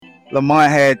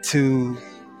Lamont had to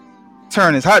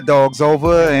turn his hot dogs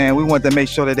over, and we wanted to make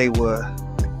sure that they were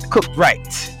cooked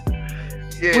right.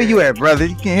 Yeah. Where you at, brother?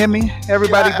 You can hear me?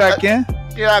 Everybody back in?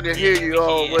 Yeah, I can hear you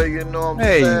all the way, you know what I'm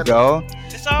There saying? you go.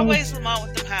 It's always Lamont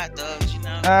with them hot dogs, you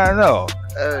know. I know.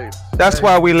 Hey, That's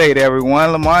why we late,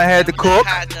 everyone. Lamont had to With that cook.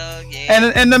 hot dog,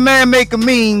 yeah. And the man make a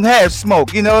mean half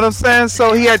smoke, you know what I'm saying?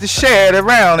 So he had to share it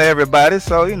around to everybody.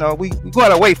 So, you know, we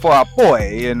gotta wait for our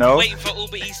boy, you know. Waiting for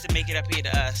Uber Eats to make it up here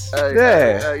to us.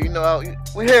 Yeah. you know,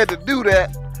 we had to do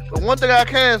that. But one thing I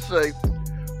can say,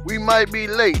 we might be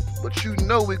late, but you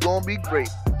know we're going to be great.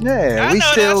 Yeah, I we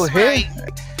know still that's here. right.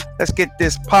 Let's get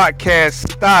this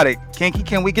podcast started. Kinky,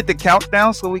 can we get the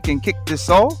countdown so we can kick this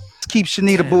off? Let's keep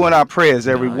Shanita Boo in our prayers,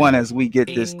 everyone, as we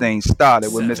get this thing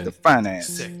started with Mr. Finance.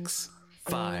 6,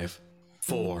 5,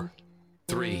 4,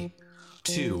 3,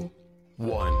 2,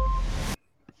 1.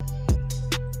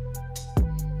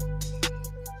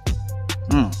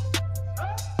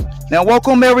 Now,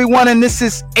 welcome everyone, and this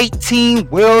is 18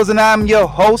 Wheels, and I'm your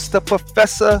host, the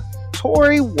Professor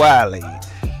Tori Wiley.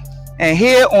 And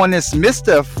here on this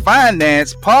Mr.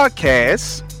 Finance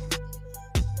podcast,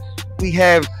 we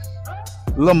have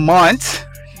Lamont.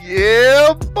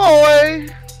 Yeah, boy.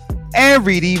 And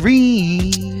Reedy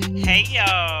Reed. Hey,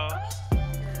 y'all.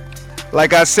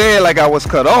 Like I said, like I was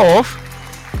cut off,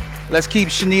 let's keep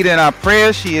Shanita in our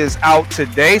prayers. She is out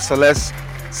today, so let's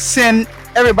send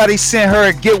her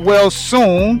a get well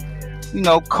soon. You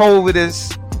know, COVID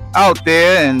is out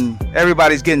there and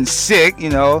everybody's getting sick, you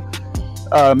know.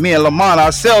 Me and Lamont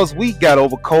ourselves, we got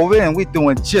over COVID and we're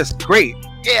doing just great.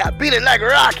 Yeah, beat it like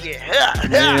Rocky.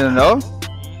 You know.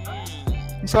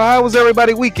 So how was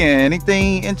everybody weekend?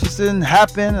 Anything interesting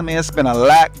happen? I mean, it's been a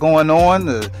lot going on.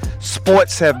 The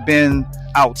sports have been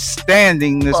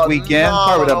outstanding this weekend.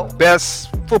 Probably the best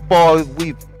football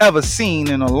we've ever seen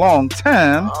in a long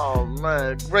time. Oh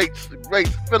man, great. I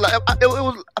felt like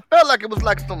it was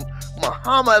like some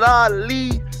Muhammad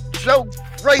Ali, Joe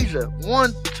Frazier,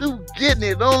 1-2 getting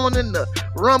it on in the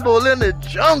Rumble in the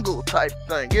Jungle type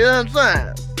thing. You know what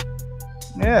I'm saying?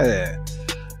 Yeah.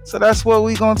 So that's what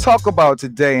we're going to talk about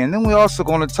today. And then we're also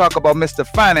going to talk about Mr.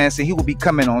 Finance, and he will be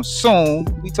coming on soon.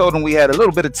 We told him we had a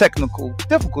little bit of technical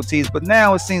difficulties, but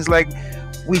now it seems like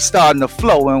we starting to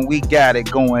flow and we got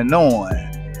it going on.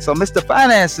 So Mr.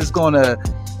 Finance is going to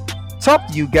talk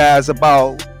to you guys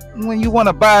about when you want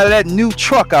to buy that new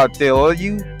truck out there, or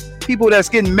you people that's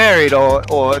getting married or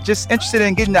just interested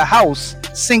in getting a house,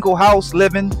 single house,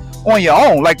 living on your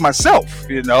own, like myself,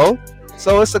 you know.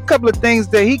 So it's a couple of things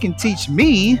that he can teach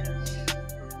me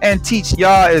and teach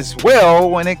y'all as well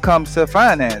when it comes to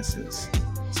finances.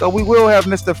 So we will have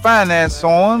Mr. Finance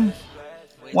on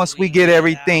once we get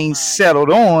everything settled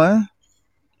on.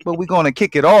 But we're going to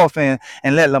kick it off and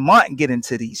let Lamont get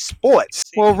into these sports.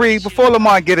 Well, Reed, before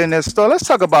Lamont get in this store, let's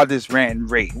talk about this rant and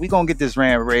rave. We're going to get this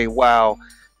rant and rave while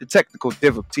the technical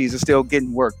difficulties are still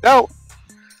getting worked out.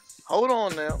 Hold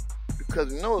on now.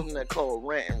 Because you know it's not called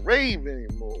rant and rave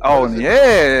anymore. Oh,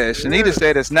 yeah. Shanita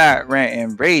said it's not rant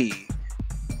and rave.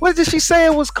 What did she say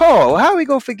it was called? How are we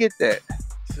going to forget that?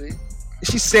 See?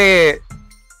 She said,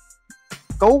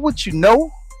 go what you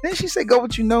know. Didn't she say go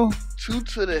what you know? Two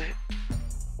to the head?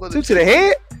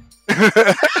 Now,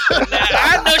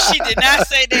 I know she did not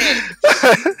say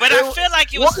that. But I feel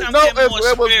like it was something more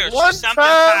spiritual. It was one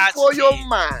time for your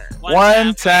mind.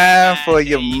 One time for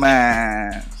your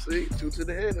mind. See, two to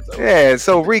the head. Yeah,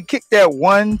 so Reed, kick that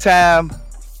one time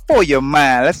for your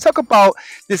mind. Let's talk about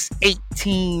this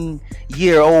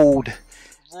 18-year-old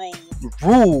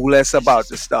rule that's about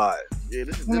to start. Yeah,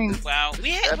 this is Wow,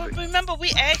 remember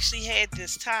we actually had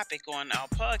this topic on our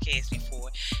podcast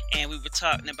before, and we were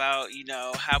talking about, you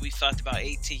know, how we felt about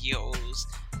 18-year-olds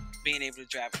being able to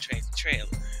drive a trailer.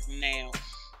 Now,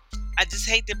 I just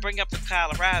hate to bring up the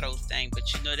Colorado thing,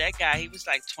 but you know, that guy, he was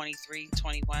like 23,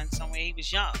 21, somewhere. He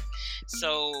was young.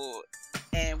 So,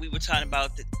 and we were talking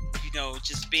about the, you know,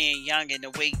 just being young and the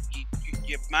way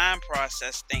your mind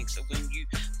process thinks. So when you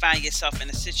find yourself in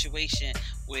a situation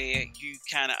where you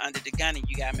kind of under the gun and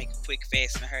you got to make a quick,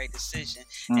 fast, and hurry decision.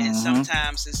 And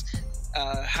sometimes it's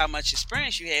how much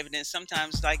experience you have. And then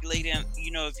sometimes, like later,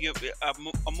 you know, if you're a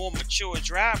more mature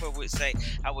driver would say,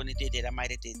 I wouldn't have did that. I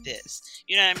might have did this.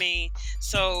 You know what I mean?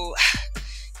 So,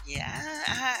 yeah,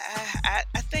 I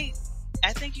think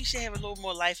you should have a little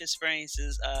more life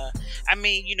experiences. I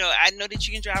mean, you know, I know that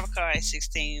you can drive a car at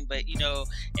 16, but you know,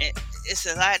 it's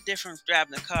a lot different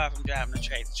driving a car from driving a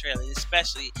trailer,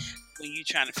 especially when you're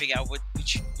trying to figure out what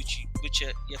your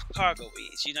cargo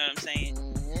is. You know what I'm saying?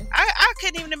 Mm-hmm. I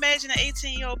couldn't even imagine an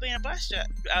 18-year-old being a bus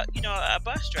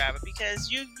driver,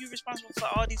 because you're responsible for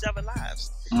all these other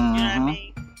lives. You know what I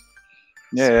mean?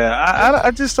 Yeah,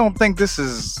 I just don't think it's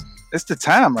the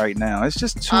time right now. It's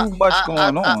just too much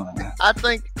going on. I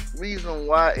think reason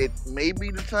why it may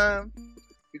be the time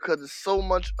because there's so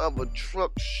much of a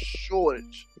truck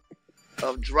shortage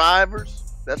of drivers.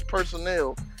 That's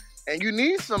personnel, and you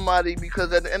need somebody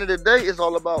because at the end of the day, it's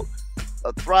all about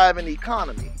a thriving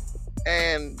economy.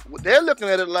 And they're looking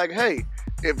at it like, hey,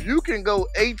 if you can go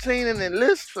 18 and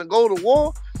enlist and go to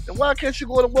war, then why can't you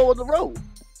go to war with the road?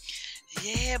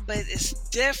 Yeah, but it's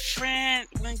different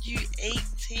when you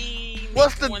 18.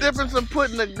 What's the difference in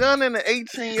putting a gun in an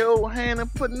 18-year-old hand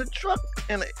and putting the truck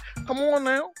in it? Come on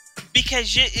now.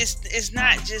 Because it's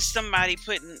not just somebody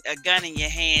putting a gun in your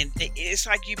hand. It's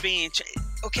like you being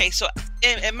okay. So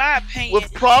in my opinion,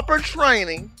 with proper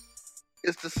training,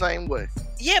 it's the same way.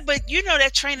 Yeah, but you know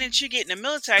that training that you get in the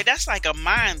military, that's like a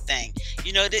mind thing.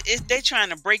 You know, they're trying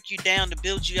to break you down to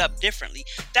build you up differently.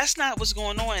 That's not what's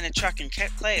going on in a trucking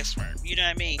classroom. You know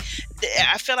what I mean?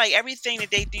 I feel like everything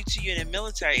that they do to you in the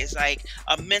military is like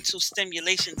a mental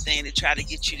stimulation thing to try to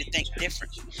get you to think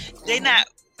differently. They're not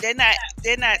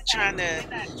trying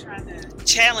to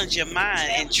challenge your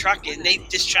mind in trucking. They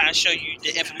just trying to show you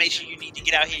the information you need to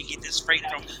get out here and get this freight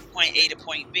from point A to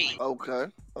point B. Okay.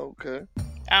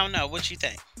 I don't know. What you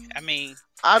think? I mean,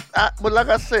 but like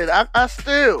I said, I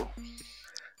still.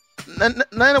 Now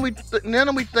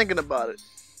that we thinking about it,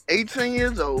 18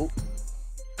 years old,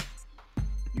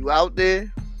 you out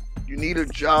there, you need a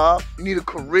job, you need a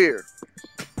career,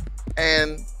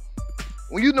 and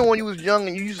when you was young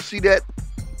and you used to see that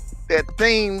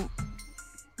theme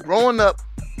growing up,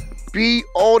 be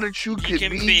all that you could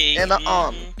be in the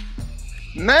army.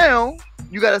 Now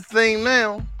you got a thing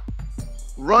now.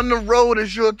 Run the road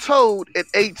as you're told at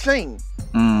 18.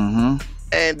 Mm-hmm.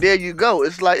 And there you go.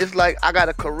 It's like I got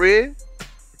a career.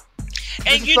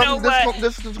 And you know what?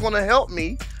 This is going to help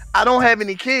me. I don't have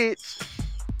any kids.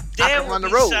 There will be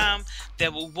some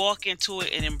that will walk into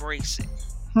it and embrace it.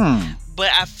 But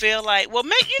I feel like, well,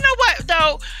 you know what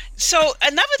though? So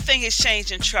another thing has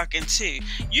changed in trucking too.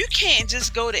 You can't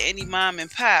just go to any mom and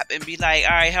pop and be like,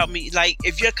 all right, help me. Like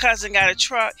if your cousin got a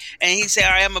truck and he said,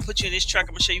 all right, I'm gonna put you in this truck.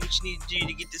 I'm gonna show you what you need to do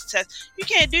to get this test. You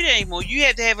can't do that anymore. You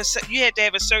have to have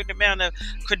a certain amount of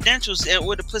credentials in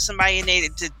order to put somebody in there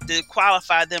to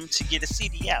qualify them to get a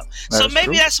CDL. So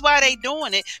maybe that's why they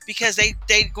doing it, because they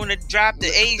gonna drop the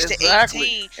age to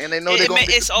 18, and they know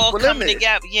it's all coming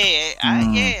together.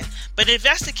 Yeah. But if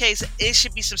that's the case, it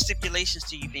should be some stipulations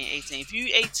to you being 18. If you're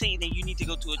 18, then you need to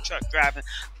go to a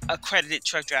accredited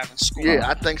truck driving school. Yeah,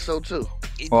 I think so too.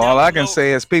 All I can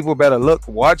say is people better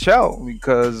watch out,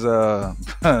 because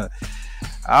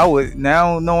I would,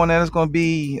 now knowing that it's going to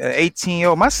be an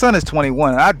 18-year-old. My son is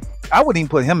 21. I wouldn't even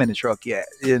put him in the truck yet.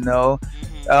 You know,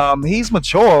 he's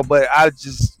mature, but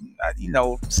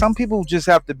some people just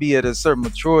have to be at a certain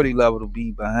maturity level to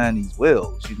be behind these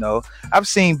wheels. You know, I've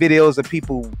seen videos of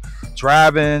people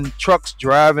trucks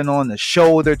driving on the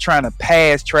shoulder, trying to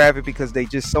pass traffic because they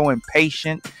just so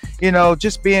impatient. You know,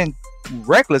 just being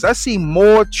reckless. I see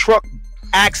more truck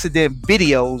accident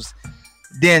videos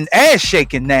than ass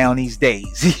shaking now these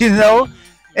days. You know,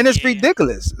 and it's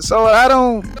ridiculous. So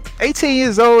 18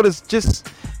 years old is just,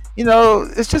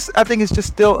 it's just, I think it's just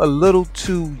still a little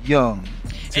too young.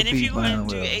 And if you're going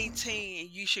to do 18,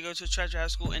 you should go to a truck driver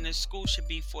school, and the school should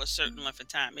be for a certain length of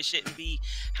time. It shouldn't be.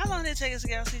 How long did it take us to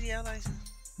get our CDL license?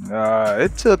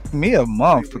 It took me a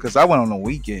month because I went on the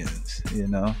weekends,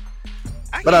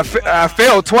 But I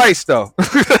failed twice though.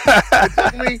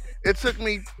 It took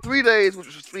me 3 days, which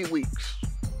was 3 weeks.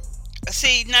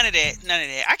 See, none of that.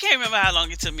 I can't remember how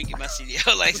long it took me to get my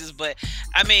CDL license, but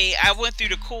I mean, I went through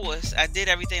the course. I did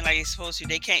everything like it's supposed to.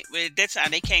 At that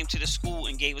time, they came to the school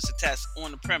and gave us a test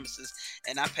on the premises,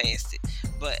 and I passed it.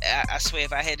 But I swear,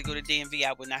 if I had to go to DMV,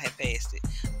 I would not have passed it.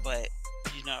 But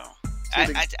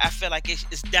I feel like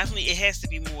it's definitely, it has to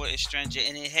be more stringent,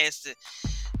 and it has to.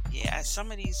 Yeah,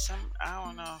 some I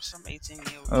don't know, some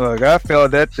 18-year-olds. Look, I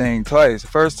failed that thing twice. The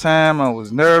first time I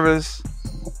was nervous,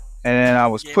 and then I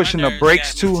was pushing the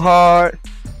brakes too hard.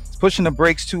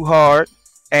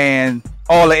 And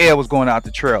all the air was going out the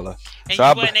trailer. And so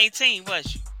you wasn't 18,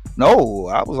 was you? No,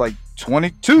 I was like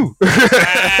 22.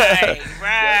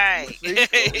 Right.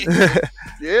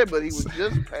 Yeah, but he was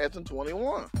just passing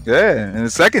 21. Yeah, and the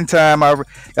second time I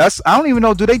don't even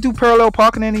know, do they do parallel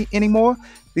parking anymore?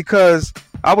 Because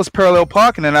I was parallel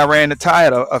parking and I ran the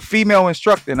tire, a female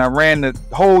instructor, and I ran the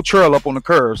whole trail up on the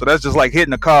curb. So that's just like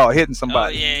hitting a car, hitting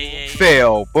somebody. Yeah.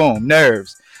 Fell, boom,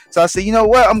 nerves. So I said, you know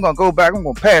what? I'm going to go back. I'm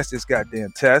going to pass this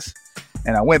goddamn test.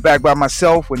 And I went back by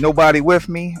myself with nobody with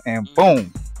me, and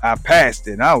boom, I passed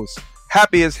it. And I was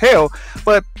happy as hell.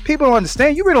 But people don't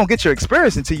understand. You really don't get your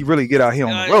experience until you really get out here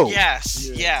on the road.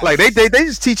 Yes. Like they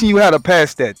just teaching you how to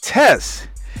pass that test.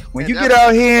 When you get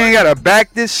out here and gotta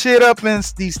back this shit up in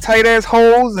these tight ass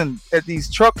holes and at these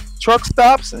truck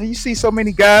stops, and you see so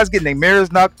many guys getting their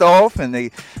mirrors knocked off and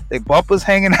they bumpers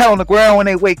hanging out on the ground when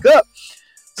they wake up.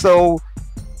 So,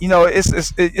 you know,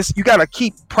 it's you gotta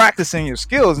keep practicing your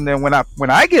skills. And then when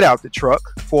I get out the truck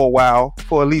for a while,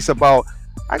 for at least about,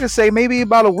 I could say maybe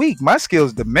about a week, my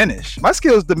skills diminish. My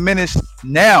skills diminish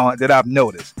now that I've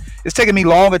noticed. It's taking me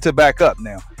longer to back up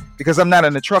now because I'm not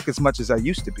in the truck as much as I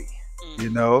used to be. You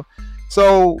know,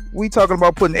 so we talking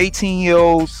about putting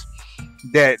 18-year-olds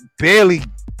that barely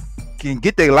can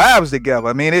get their lives together.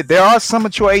 I mean, there are some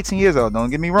mature 18 years old. Don't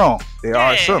get me wrong. There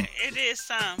are some. It is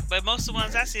some, but most of the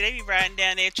ones I see, they be riding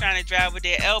down there trying to drive with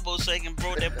their elbows so they can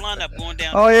blow their blunt up going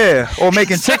down. Oh yeah, or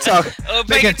making TikTok,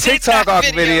 making TikTok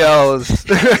videos.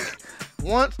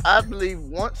 Once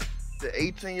the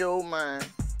 18-year-old man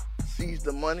sees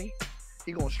the money,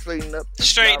 he gonna straighten up.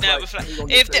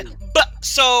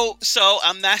 So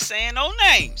I'm not saying no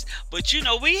names, but you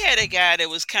know, we had a guy that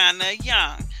was kind of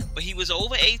young, but he was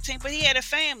over 18, but he had a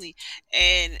family,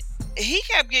 and he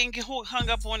kept getting hung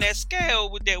up on that scale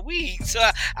with that weed. So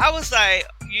I was like,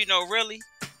 you know, really.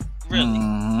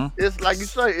 Mm-hmm. It's like you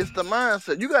say, it's the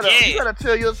mindset. You gotta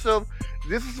tell yourself,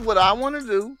 this is what I want to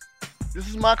do. This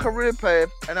is my career path,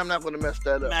 and I'm not gonna mess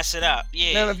that up. Mess it up,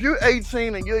 yeah. Now, if you're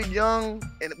 18 and you're young,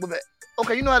 and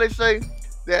okay, you know how they say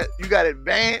that you got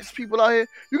advanced people out here?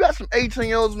 You got some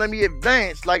 18-year-olds maybe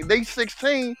advanced, like they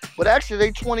 16, but actually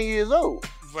they 20 years old.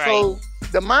 Right. So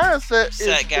the mindset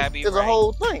is a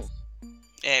whole thing.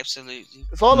 Absolutely.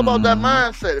 It's all about that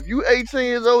mindset. If you 18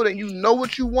 years old and you know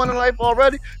what you want in life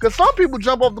already, because some people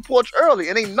jump off the porch early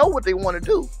and they know what they want to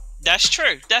do. That's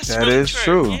true. That really is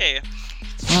true. Yeah.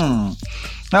 Now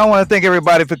I want to thank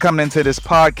everybody for coming into this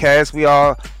podcast. We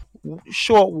are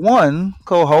short one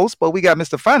co-host, but we got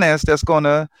Mr. Finance that's going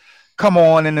to come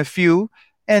on in a few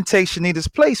and take Shanita's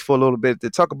place for a little bit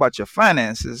to talk about your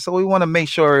finances. So we want to make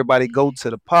sure everybody go to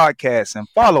the podcast and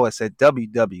follow us at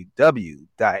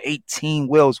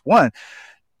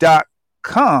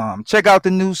www.18wheels1.com. Check out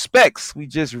the new specs. We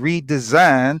just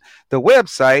redesigned the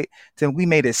website. Then we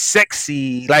made it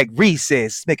sexy, like Reese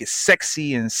says, make it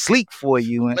sexy and sleek for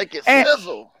you. And make it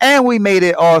sizzle. And we made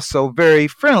it also very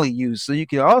friendly use. So you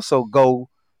can also go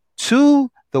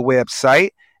to the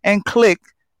website and click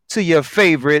to your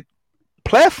favorite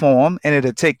platform, and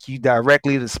it'll take you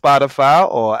directly to Spotify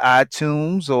or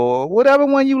iTunes or whatever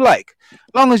one you like. As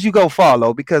long as you go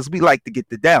follow, because we like to get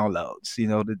the downloads. You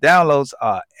know, the downloads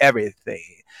are everything.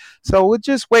 So we're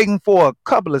just waiting for a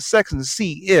couple of seconds to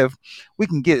see if we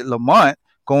can get Lamont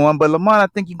going. But Lamont, I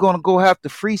think you're going to go have to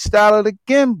freestyle it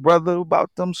again, brother, about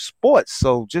them sports.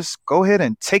 So just go ahead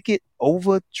and take it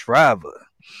over, driver.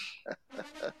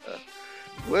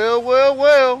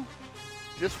 Well.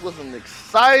 This was an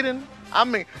exciting.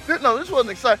 This wasn't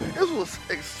exciting. This was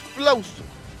explosive.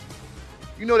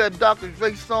 You know that Dr.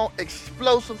 Dre song,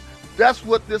 Explosive? That's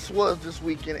what this was this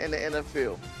weekend in the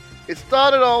NFL. It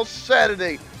started on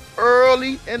Saturday,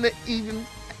 early in the evening,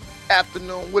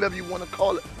 afternoon, whatever you want to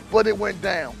call it, but it went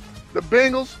down. The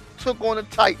Bengals took on the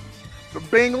Titans. The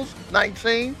Bengals,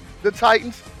 19, the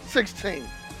Titans, 16.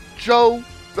 Joe,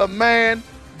 the man,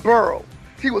 Burrow.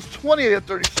 He was 28 of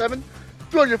 37,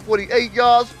 348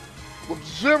 yards with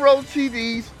 0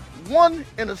 TDs, 1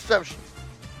 interception.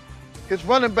 His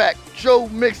running back, Joe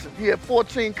Mixon, he had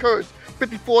 14 carries,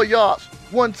 54 yards,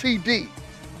 1 TD.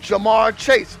 Jamar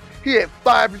Chase, he had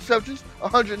 5 receptions,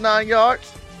 109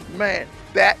 yards. Man,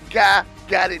 that guy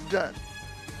got it done.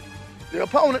 The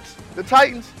opponents, the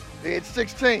Titans, they had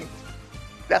 16.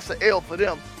 That's an L for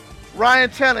them. Ryan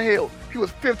Tannehill, he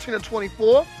was 15 of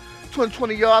 24,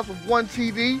 220 yards with 1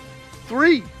 TD,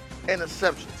 3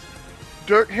 interceptions.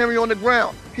 Derrick Henry on the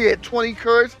ground, he had 20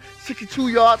 carries, 62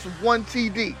 yards with 1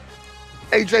 TD.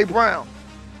 A.J. Brown,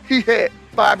 he had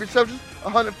 5 receptions,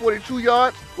 142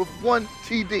 yards with 1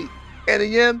 TD. And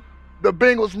again, the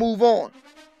Bengals move on.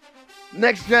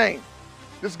 Next game,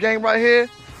 this game right here,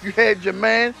 you had your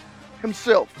man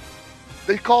himself.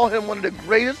 They call him one of the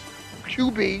greatest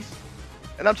QBs,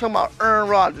 and I'm talking about Aaron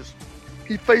Rodgers.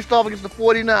 He faced off against the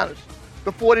 49ers.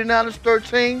 The 49ers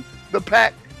 13, the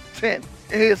Pack 10.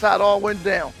 And here's how it all went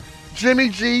down. Jimmy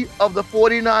G of the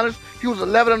 49ers, he was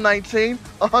 11 of 19,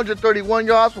 131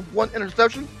 yards with 1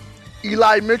 interception.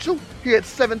 Eli Mitchell, he had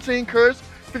 17 carries,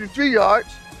 53 yards.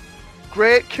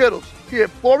 Greg Kittles, he had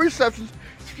 4 receptions,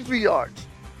 63 yards.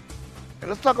 And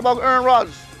let's talk about Aaron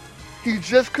Rodgers. He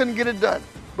just couldn't get it done.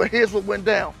 But here's what went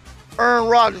down. Aaron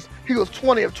Rodgers, he was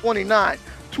 20 of 29,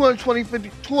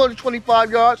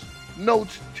 225 yards, no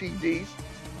TDs.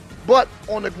 But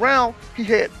on the ground, he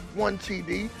had 1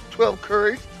 TD, 12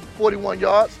 carries, 41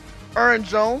 yards. Aaron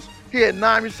Jones, he had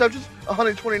 9 receptions,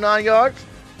 129 yards.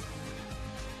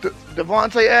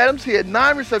 Devontae Adams, he had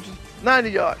 9 receptions, 90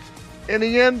 yards. In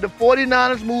the end, the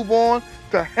 49ers move on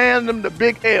to hand them the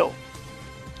big L.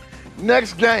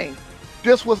 Next game,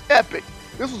 this was epic.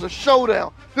 This was a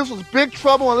showdown. This was Big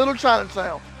Trouble in Little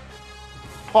Chinatown.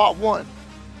 Part 1.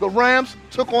 The Rams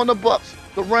took on the Bucks.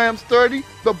 The Rams 30,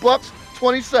 the Bucks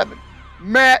 27.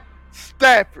 Matt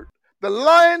Stafford. The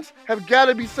Lions have got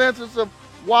to be sensitive of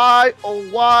why, oh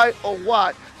why, oh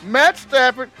why. Matt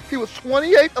Stafford, he was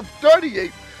 28 of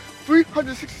 38,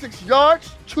 366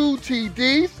 yards, 2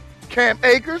 TDs. Cam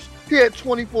Akers, he had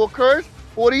 24 carries,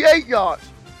 48 yards.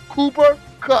 Cooper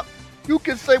Kupp. You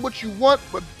can say what you want,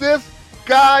 but this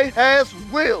guy has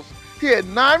wheels. He had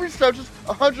 9 receptions,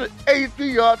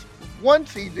 183 yards, 1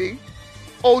 TD.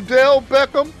 Odell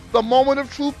Beckham, the moment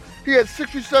of truth, he had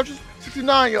 6 receptions,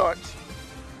 69 yards.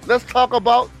 Let's talk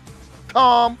about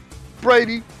Tom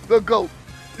Brady, the GOAT.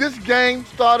 This game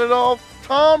started off,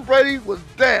 Tom Brady was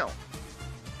down.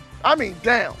 I mean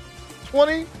down.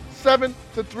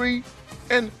 27-3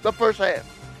 in the first half.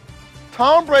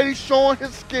 Tom Brady showing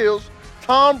his skills.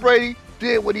 Tom Brady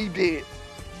did what he did.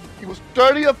 He was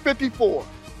 30 of 54,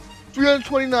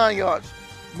 329 yards,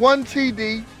 1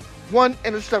 TD, 1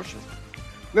 interception.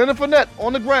 Leonard Fournette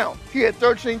on the ground. He had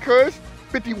 13 carries,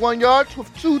 51 yards with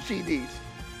 2 TDs.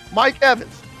 Mike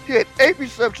Evans, he had 8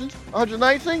 receptions,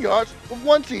 119 yards with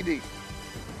 1 TD.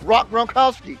 Rob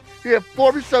Gronkowski, he had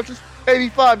 4 receptions,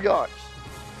 85 yards.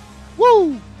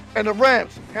 Woo! And the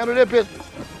Rams handled their business.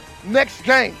 Next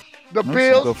game, the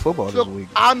Bills good football took, this week.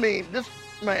 I mean, this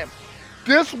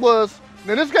was,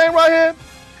 now this game right here,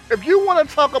 if you want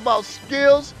to talk about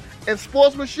skills and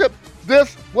sportsmanship,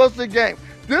 this was the game.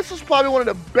 This is probably one of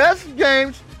the best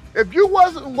games. If you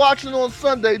wasn't watching on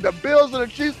Sunday, the Bills and the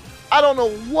Chiefs, I don't know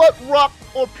what rock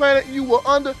or planet you were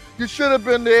under. You should have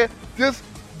been there. This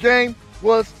game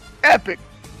was epic.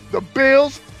 The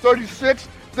Bills, 36.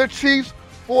 The Chiefs,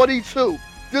 42.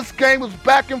 This game was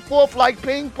back and forth like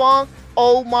ping pong.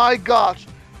 Oh my gosh.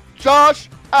 Josh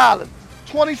Allen,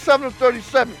 27 of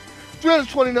 37.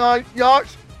 329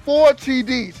 yards, 4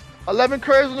 TDs. 11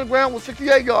 carries on the ground with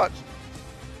 68 yards.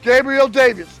 Gabriel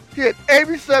Davis, he had 8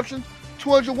 receptions,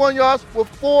 201 yards with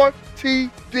 4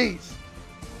 TDs.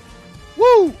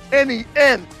 Woo! In the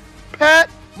end, Pat,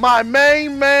 my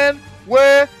main man,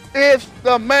 where is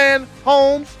the man,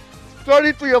 Holmes?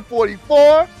 33 of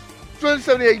 44,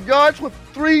 378 yards with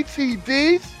 3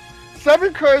 TDs,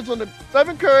 7 carries,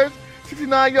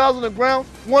 69 yards on the ground,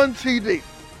 1 TD.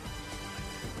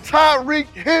 Tyreek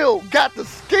Hill got the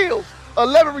skills,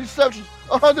 11 receptions,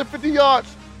 150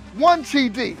 yards, 1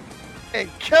 TD. And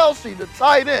Kelsey, the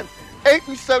tight end, 8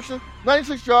 receptions,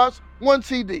 96 yards, 1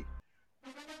 TD.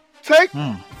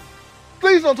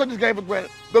 Please don't take this game for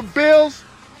granted. The Bills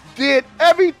did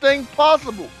everything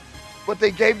possible, but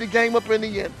they gave the game up in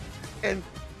the end. And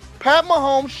Pat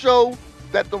Mahomes showed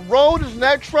that the road is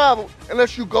not traveled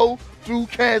unless you go through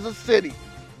Kansas City.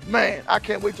 Man, I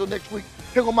can't wait till next week.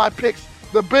 Here go my picks.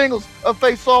 The Bengals are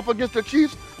face off against the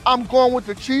Chiefs. I'm going with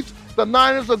the Chiefs. The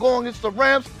Niners are going against the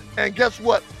Rams. And guess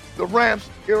what? The Rams,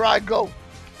 here I go.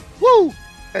 Woo!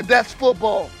 And that's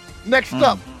football. Next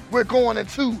up, we're going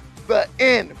into the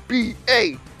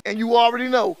NBA. And you already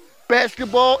know,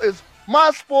 basketball is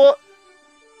my sport,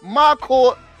 my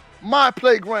court, my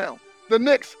playground. The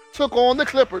Knicks took on the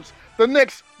Clippers. The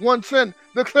Knicks 110,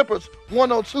 the Clippers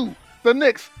 102. The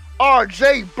Knicks,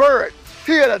 R.J. Bird,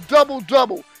 he had a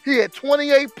double-double. He had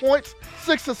 28 points,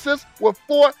 6 assists with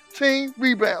 14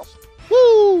 rebounds.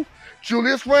 Woo!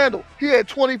 Julius Randle, he had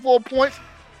 24 points,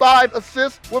 5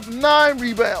 assists with 9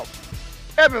 rebounds.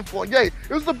 Evan Fournier, it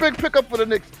was a big pickup for the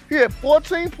Knicks. He had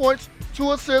 14 points,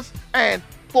 2 assists, and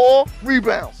 4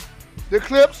 rebounds. The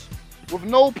Clips, with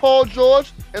no Paul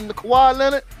George and the Kawhi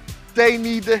Leonard, they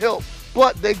need the help.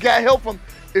 But they got help from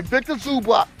Victor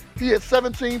Zubac. He had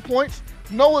 17 points,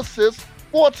 no assists,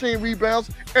 14 rebounds,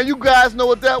 and you guys know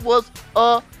what that was,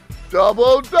 a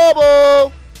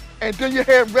double-double. And then you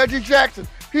had Reggie Jackson.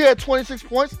 He had 26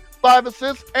 points, 5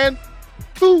 assists, and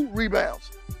 2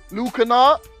 rebounds. Lou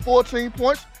Kennard, 14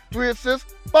 points, 3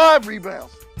 assists, 5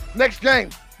 rebounds. Next game,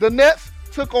 the Nets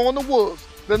took on the Wolves.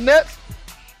 The Nets,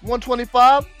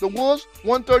 125, the Wolves,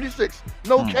 136.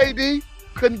 No KD,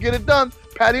 couldn't get it done.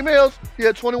 Patty Mills, he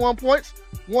had 21 points,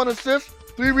 1 assist,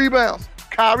 3 rebounds.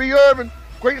 Kyrie Irving,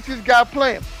 great to see this guy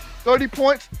playing. 30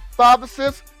 points, 5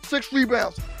 assists, 6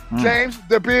 rebounds. James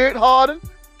the Beard Harden,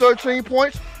 13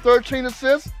 points, 13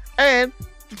 assists, and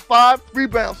 5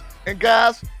 rebounds. And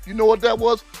guys, you know what that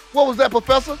was? What was that,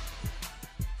 Professor?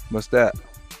 What's that?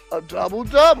 A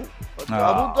double-double. A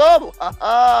Ah. double-double. Ha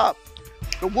ha.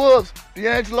 The Wolves,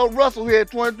 D'Angelo Russell, he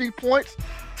had 23 points,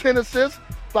 10 assists,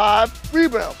 5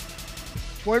 rebounds.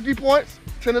 23 points,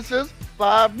 10 assists,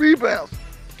 5 rebounds.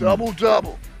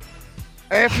 Double-double.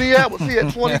 Anthony Edwards, he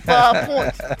had 25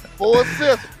 points, 4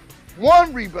 assists,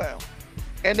 1 rebound.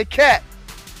 And the Cat,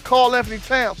 Karl Anthony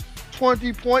Towns,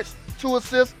 20 points, 2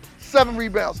 assists, 7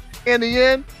 rebounds. In the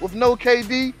end, with no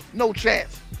KD, no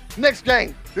chance. Next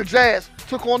game, the Jazz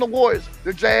took on the Warriors.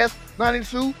 The Jazz,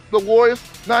 92, the Warriors,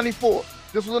 94.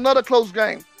 This was another close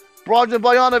game. Bogdan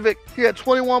Bogdanovic, he had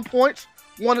 21 points,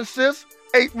 1 assist,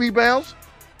 8 rebounds.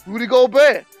 Rudy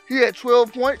Gobert, he had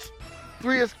 12 points,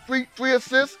 3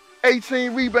 assists,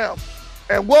 18 rebounds.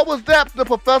 And what was that, the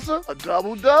professor? A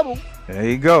double-double. There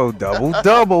you go,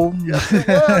 double. Yes, it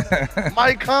was.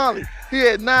 Mike Conley, he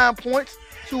had 9 points,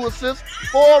 2 assists,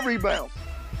 4 rebounds.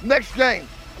 Next game,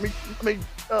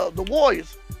 the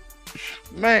Warriors.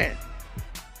 Man,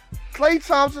 Klay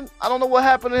Thompson, I don't know what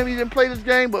happened to him. He didn't play this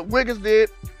game, but Wiggins did.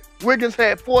 Wiggins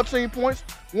had 14 points,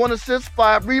 1 assist,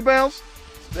 5 rebounds.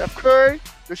 Steph Curry,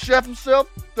 the chef himself,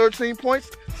 13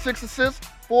 points, 6 assists,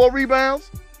 4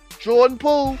 rebounds. Jordan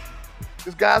Poole,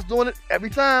 this guy's doing it every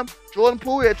time. Jordan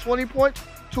Poole had 20 points,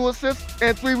 2 assists,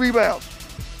 and 3 rebounds.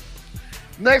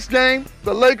 Next game,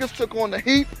 the Lakers took on the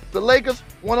Heat. The Lakers,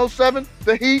 107.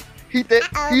 The Heat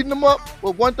heating them up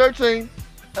with 113.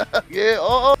 Yeah,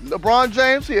 LeBron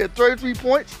James, he had 33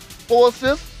 points, 4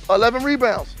 assists, 11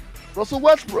 rebounds. Russell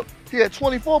Westbrook, he had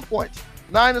 24 points,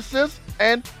 9 assists,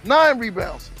 and 9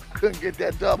 rebounds. Couldn't get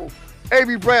that double.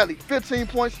 Avery Bradley, 15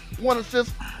 points, 1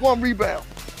 assist, 1 rebound.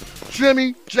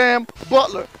 Jimmy Jam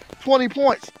Butler, 20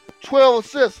 points, 12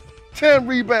 assists, 10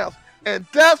 rebounds. And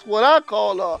that's what I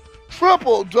call a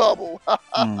triple-double.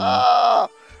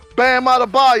 Bam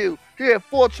Adebayo, he had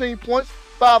 14 points,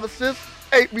 5 assists,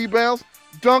 8 rebounds.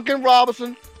 Duncan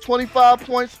Robinson, 25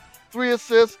 points, 3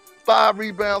 assists, 5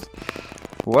 rebounds.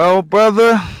 Well,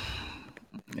 brother,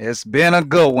 it's been a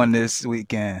good one this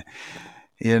weekend.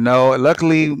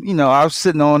 Luckily, I was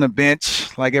sitting on the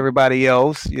bench like everybody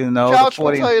else. Couch The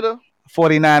potato.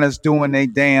 49ers doing their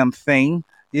damn thing.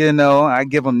 I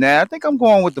give them that. I think I'm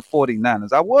going with the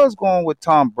 49ers. I was going with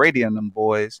Tom Brady and them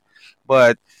boys,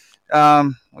 but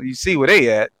you see where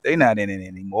they at. They not in it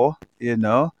anymore.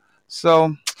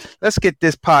 So let's get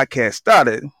this podcast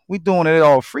started. We doing it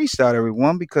all freestyle,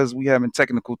 everyone, because we having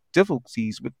technical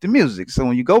difficulties with the music. So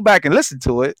when you go back and listen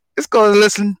to it, it's going to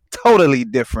listen totally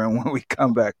different when we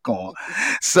come back on.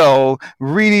 So,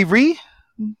 Reedy,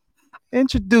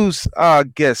 introduce our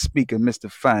guest speaker, Mr.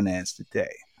 Finance,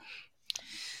 today.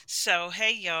 So,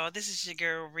 hey y'all, this is your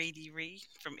girl Rady Ree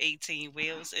from 18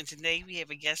 Wheels, and today we have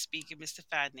a guest speaker, Mr.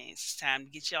 Finance. It's time to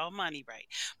get y'all money right.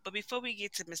 But before we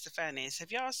get to Mr. Finance,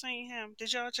 have y'all seen him?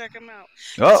 Did y'all check him out?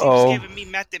 'Cause he was giving me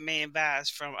Method Man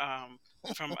vibes from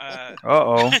from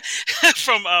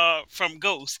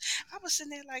Ghost. I was sitting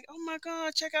there like, oh my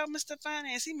God, check out Mr.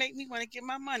 Finance. He make me want to get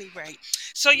my money right.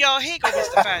 So y'all, here go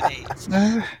Mr. Finance.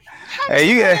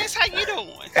 Finance, how you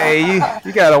doing? Hey,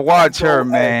 you gotta watch her,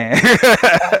 man.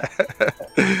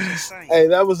 Hey,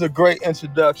 that was a great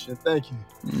introduction. Thank you.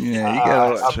 Yeah, you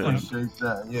gotta watch I her. appreciate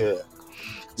that. Yeah.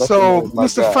 So, My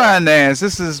Mr. God. Finance,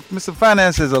 Mr.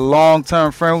 Finance is a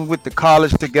long-term friend. We went to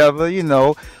college together.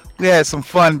 We had some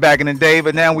fun back in the day,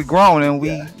 but now we grown and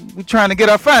we trying to get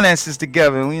our finances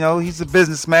together. He's a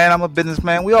businessman. I'm a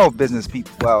businessman. We all business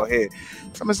people out here.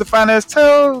 So, Mr. Finance,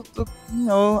 tell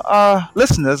our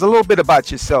listeners a little bit about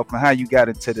yourself and how you got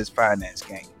into this finance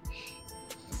game.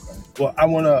 Well, I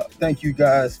want to thank you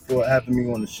guys for having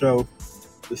me on the show.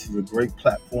 This is a great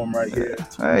platform right here.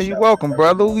 Hey, you're welcome,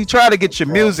 brother. We try to get your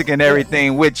music and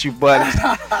everything with you, but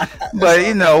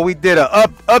we did a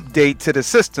update to the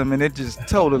system and it just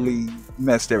totally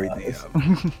messed everything up.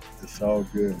 It's all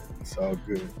good. It's all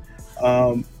good.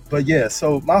 But yeah,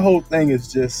 so my whole thing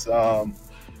is just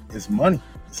it's money.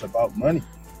 It's about money.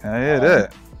 I hear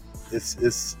that.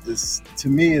 It's to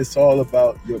me, it's all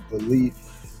about your belief,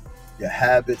 your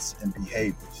habits, and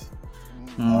behaviors.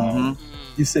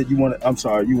 You said you wanted. I'm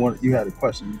sorry. You had a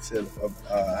question. You said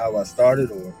how I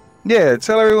started, or yeah.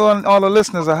 Tell everyone, all the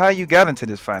listeners, how you got into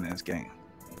this finance game.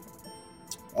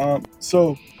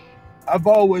 So I've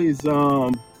always,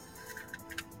 like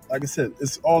I said,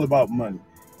 it's all about money,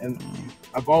 and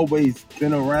I've always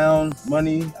been around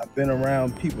money. I've been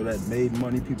around people that made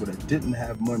money, people that didn't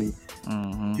have money,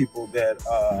 people that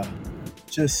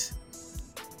just.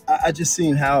 I just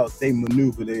seen how they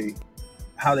maneuver,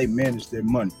 how they manage their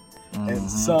money.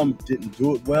 And some didn't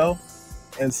do it well,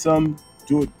 and some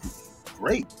do it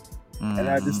great. And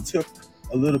I just took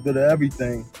a little bit of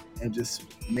everything and just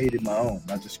made it my own.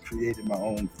 I just created my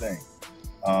own thing.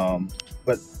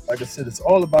 But like I said, it's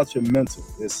all about your mental.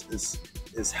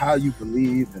 It's how you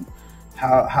believe and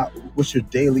how what's your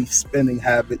daily spending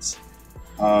habits.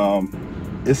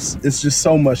 It's just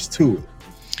so much to it.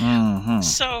 Mm-hmm.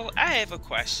 So I have a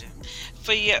question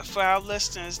for our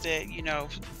listeners that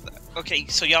okay,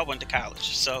 so y'all went to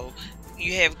college, so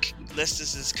you have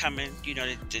listeners that's coming,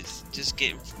 that just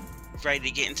getting ready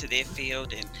to get into their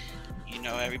field, and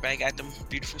everybody got them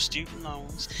beautiful student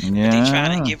loans. Yeah. But they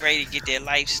trying to get ready to get their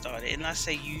life started. And I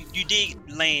say you did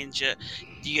land your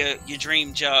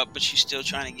dream job, but you're still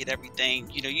trying to get everything.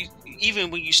 You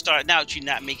even when you start out, you're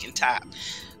not making top.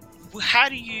 What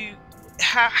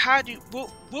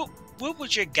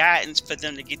was your guidance for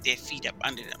them to get their feet up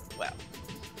under them?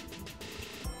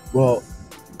 Well,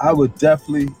 I would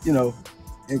definitely,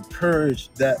 encourage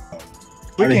that.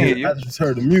 We can hear you. I just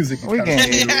heard the music. We can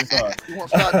hear you. Sorry. You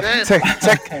want to start dancing?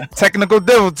 Technical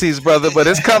difficulties, brother, but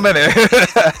it's coming in.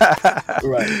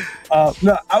 Right.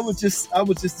 No, I would just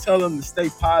tell them to stay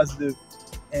positive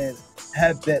and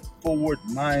have that forward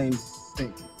mind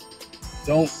thinking.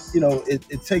 Don't,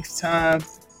 it takes time.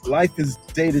 Life is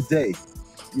day to day.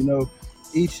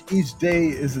 Each day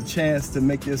is a chance to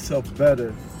make yourself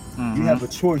better. Mm-hmm. You have a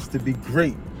choice to be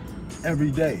great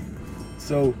every day.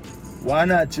 So why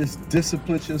not just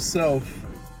discipline yourself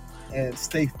and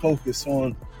stay focused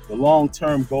on the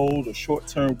long-term goal, the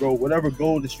short-term goal, whatever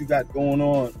goal that you got going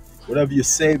on, whatever you're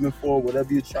saving for,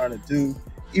 whatever you're trying to do,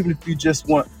 even if you just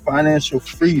want financial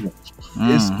freedom.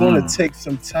 Mm-hmm. It's going to take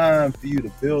some time for you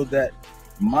to build that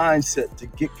mindset to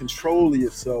get control of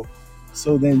yourself,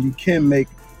 so then you can make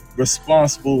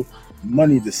responsible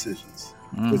money decisions.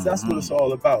 Because that's what it's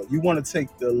all about. You want to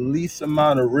take the least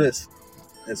amount of risk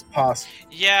as possible.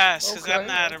 Yes, because I'm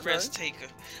not a risk taker.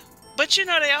 But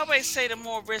they always say the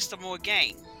more risk, the more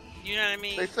gain. You know what I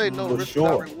mean? They say no risk, sure.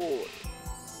 no reward.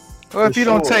 Well, if you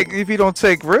don't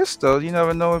take risks, though, you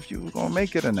never know if you're gonna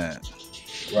make it or not.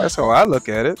 Right. That's how I look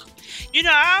at it.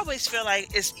 I always feel like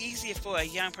it's easier for a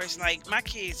young person. Like, my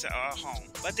kids are all home,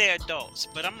 but they're adults.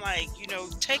 But I'm like,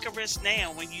 take a risk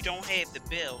now when you don't have the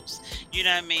bills. You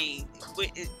know what I mean?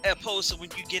 Opposed to when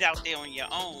you get out there on your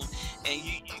own and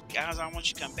you guys, I want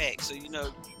you to come back. So,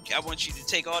 I want you to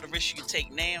take all the risks you can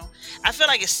take now. I feel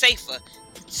like it's safer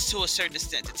to a certain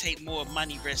extent to take more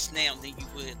money risks now than you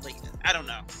would later. I don't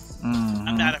know. Mm-hmm.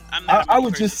 I'm not I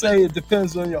would just say it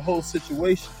depends on your whole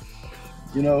situation.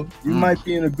 You might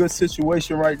be in a good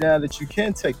situation right now that you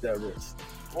can take that risk.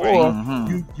 Or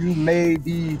you may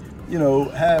be,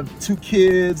 have 2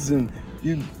 kids and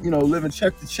you living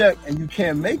check to check and you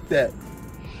can't make that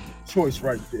choice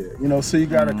right there. So you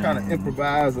got to kind of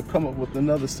improvise or come up with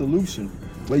another solution.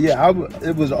 But yeah,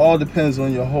 it was all depends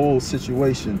on your whole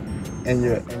situation and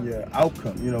your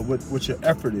outcome. What your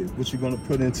effort is, what you're going to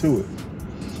put into it.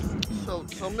 So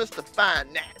Mr.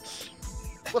 Finance,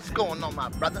 what's going on, my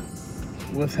brother?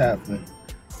 What's happening?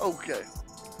 Okay.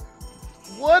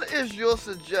 What is your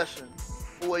suggestion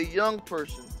for a young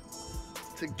person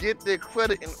to get their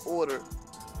credit in order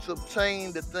to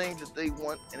obtain the things that they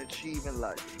want and achieve in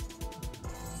life?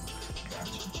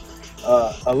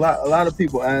 A lot of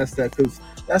people ask that because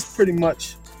that's pretty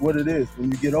much what it is.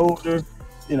 When you get older,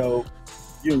 you're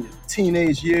in your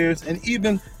teenage years, and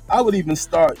even I would even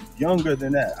start younger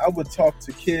than that. I would talk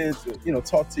to kids,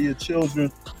 talk to your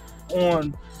children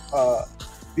on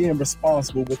being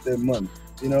responsible with their money.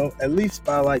 At least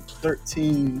by like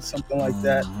 13, something like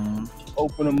that.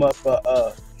 Open them up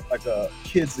like a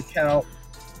kid's account,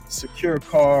 secure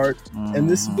card, and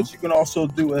this is what you can also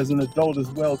do as an adult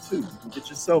as well too. You can get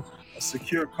yourself a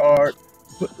secure card,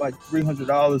 put like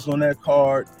 $300 on that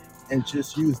card, and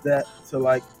just use that to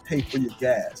like pay for your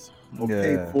gas or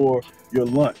pay for your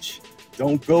lunch.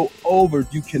 Don't go over.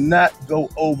 You cannot go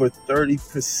over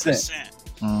 30%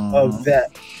 of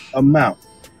that amount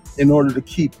in order to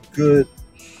keep good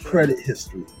credit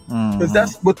history, because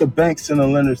that's what the banks and the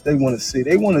lenders, they want to see.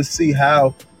 They want to see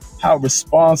how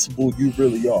responsible you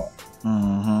really are.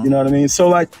 You know what I mean? So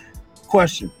like,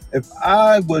 question, if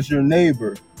I was your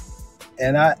neighbor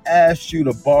and I asked you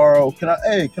to borrow, can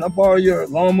I borrow your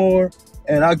lawnmower?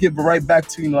 And I'll give it right back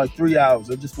to you in like 3 hours.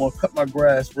 I just want to cut my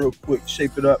grass real quick,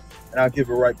 shape it up, and I'll give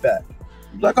it right back.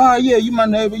 You're like, oh yeah, you my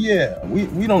neighbor. Yeah,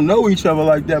 we don't know each other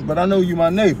like that, but I know you my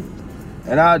neighbor.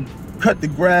 And I cut the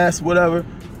grass, whatever,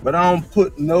 but I don't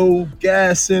put no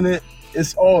gas in it.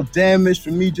 It's all damaged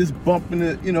from me just bumping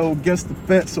it, against the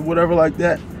fence or whatever like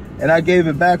that. And I gave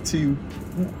it back to you.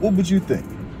 What would you think?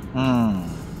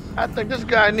 I think this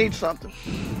guy needs something.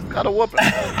 Got a whooping.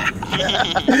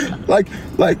 like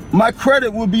my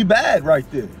credit would be bad right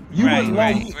there. You wouldn't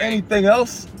loan me anything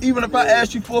else, even if I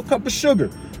asked you for a cup of sugar.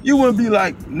 You wouldn't be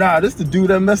like, nah, this the dude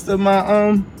that messed up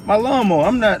my my lawnmower.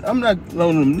 I'm not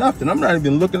loaning him nothing. I'm not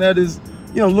even looking at his,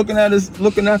 looking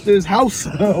after his house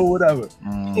or whatever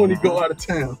when he go out of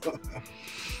town.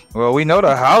 Well, we know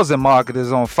the housing market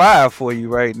is on fire for you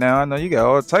right now. I know you got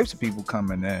all types of people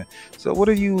coming in. So what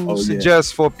do you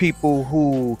suggest for people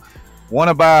who want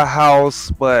to buy a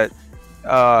house, but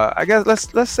I guess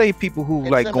let's say people who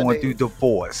like going through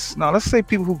divorce. No, let's say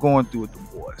people who going through a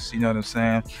divorce. You know what I'm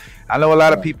saying? I know a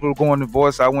lot of people going through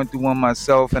divorce. I went through one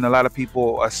myself, and a lot of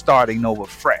people are starting over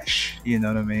fresh. You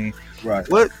know what I mean? Right.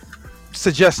 What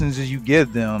suggestions do you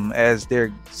give them as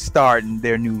they're starting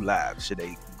their new lives? Should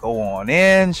they go on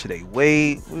in? Should they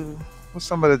wait? What's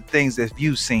some of the things that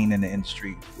you've seen in the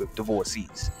industry with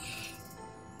divorcees?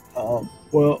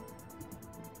 Well,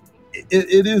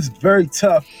 it is very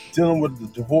tough dealing with the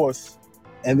divorce,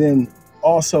 and then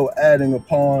also adding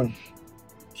upon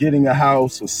getting a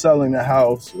house or selling a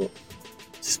house or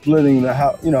splitting the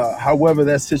house, however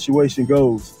that situation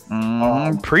goes.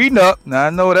 Prenup. Now I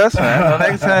know that's right.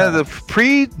 Next time is a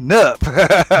prenup.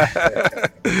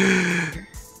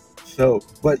 So,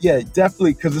 but yeah,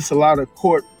 definitely, because it's a lot of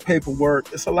court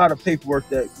paperwork. It's a lot of paperwork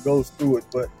that goes through it.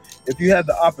 But if you had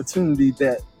the opportunity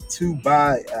to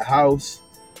buy a house,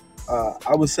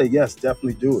 I would say yes,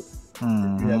 definitely do it.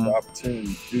 If you had the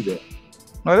opportunity to do that.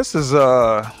 Well, this is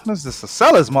a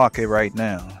seller's market right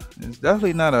now. It's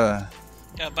definitely not a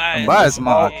buyer's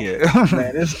market.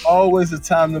 Man, it's always a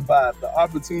time to buy. If the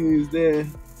opportunity is there,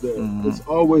 it's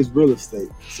always real estate.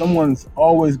 Someone's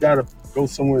always got to go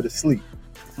somewhere to sleep.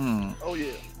 Oh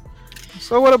yeah.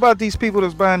 So what about these people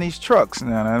that's buying these trucks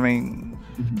now? I mean,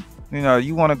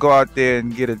 you want to go out there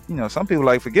and get some people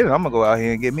like, forget it, I'm gonna go out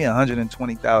here and get me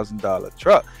 $120,000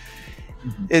 truck.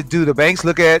 Do the banks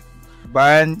look at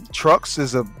buying trucks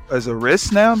as a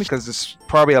risk now, because it's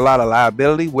probably a lot of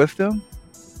liability with them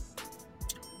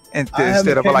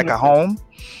instead of like a home?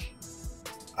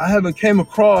 I haven't came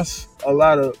across a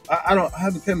lot of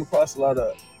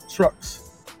trucks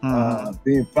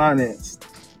being financed.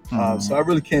 So I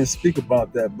really can't speak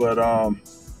about that. But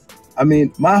I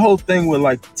mean, my whole thing with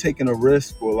like taking a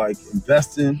risk or like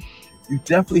investing, you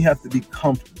definitely have to be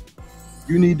comfortable.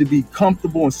 You need to be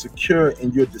comfortable and secure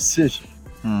in your decision.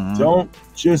 Don't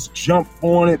just jump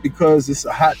on it because it's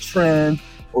a hot trend,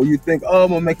 or you think, I'm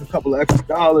gonna make a couple of extra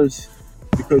dollars,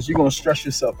 because you're gonna stress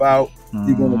yourself out.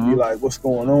 You're gonna be like, what's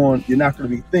going on? You're not gonna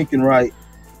be thinking right,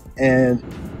 and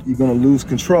you're gonna lose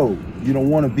control. You don't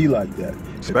want to be like that.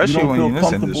 Especially when you're in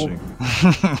this industry.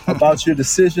 About your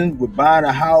decision with buying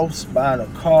a house, buying a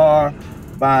car,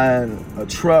 buying a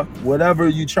truck, whatever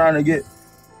you're trying to get,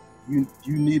 you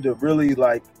need to really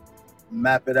like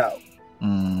map it out.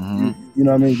 You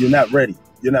know what I mean? You're not ready.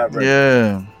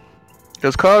 Yeah.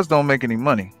 Because cars don't make any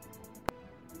money.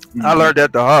 I learned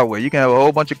that the hard way. You can have a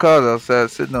whole bunch of cars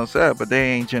outside sitting outside, but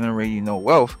they ain't generating no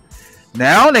wealth.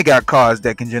 Now they got cars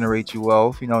that can generate you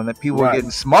wealth. And people are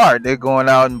getting smart. They're going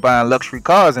out and buying luxury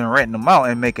cars and renting them out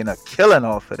and making a killing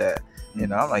off of that. I'm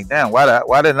like, damn,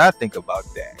 why didn't I think about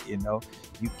that?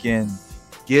 You can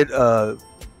get a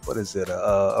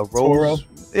Toro.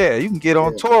 Yeah, you can get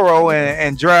on Toro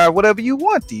and drive whatever you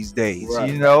want these days.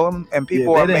 And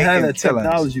people are making have that killings.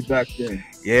 Technology back then.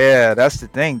 Yeah, that's the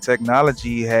thing.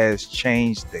 Technology has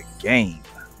changed the game.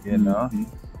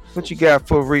 What you got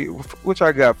for what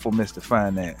I got for Mr.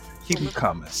 Finance? Keep them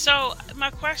coming. So my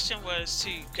question was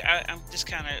I'm just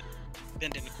kind of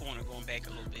bending the corner, going back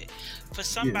a little bit. For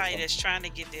somebody that's trying to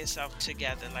get themselves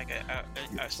together, like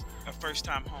a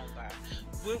first-time home buyer,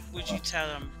 what would you tell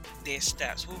them their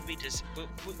steps? What would be this?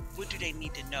 What do they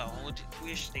need to know?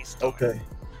 Where should they start? Okay,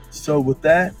 so with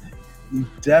that, you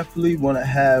definitely want to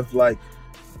have like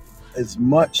as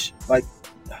much like.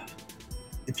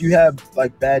 If you have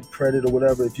like bad credit or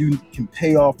whatever, if you can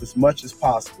pay off as much as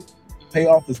possible, pay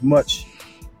off as much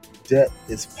debt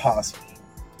as possible,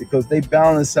 because they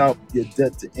balance out your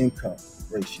debt to income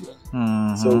ratio.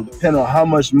 So depending on how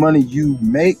much money you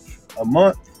make a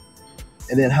month,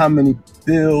 and then how many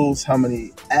bills, how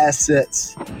many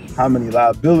assets, how many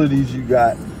liabilities you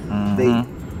got, they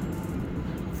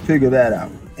figure that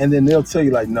out. And then they'll tell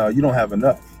you like, no, you don't have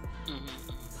enough.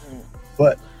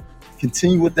 But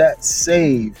continue with that,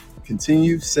 save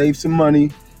some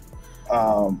money.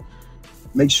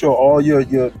 Make sure all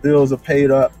your bills are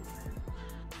paid up.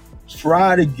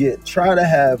 Try to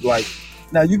have like,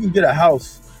 now you can get a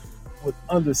house with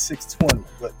under 620,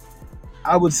 but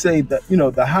I would say that,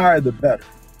 the higher the better.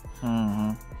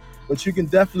 But you can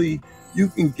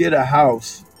get a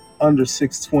house under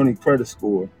 620 credit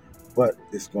score, but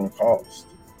it's gonna cost.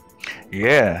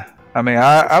 Yeah. I mean, It's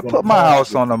I gonna put my cost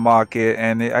house you. on the market,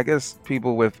 and I guess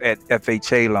people with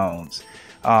FHA loans,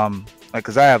 like,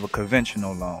 cause I have a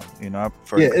conventional loan. I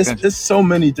prefer Yeah, the conventional. it's so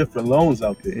many different loans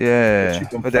out there that you Yeah,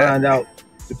 can but that. find out,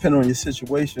 depending on your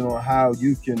situation, on how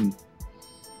you can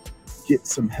get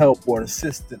some help or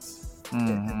assistance in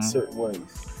Hmm. certain ways.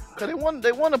 Cause they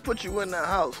want to put you in that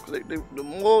house. Cause the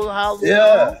more houses you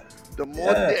own, Yeah, the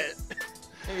more yeah, debt.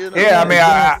 You know. Yeah, I yeah, mean,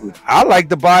 exactly. I like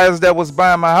the buyers that was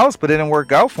buying my house, but it didn't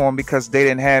work out for them because they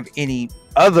didn't have any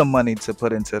other money to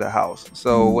put into the house.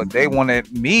 So what they Hmm.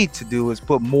 wanted me to do is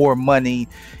put more money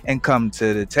and come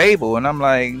to the table. And I'm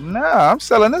like, nah, I'm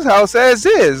selling this house as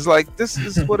is. Like, this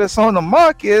is what it's on the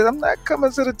market. I'm not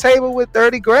coming to the table with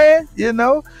 30 grand.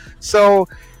 So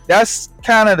that's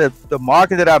kind of the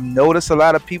market that I've noticed. A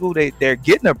lot of people, they're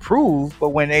getting approved, but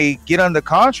when they get under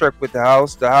contract with the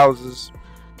houses,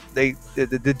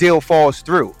 the deal falls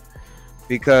through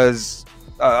because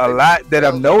a They lot that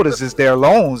I've sales are noticed is ridiculous. their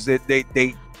loans that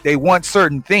they want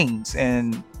certain things,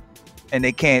 and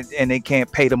they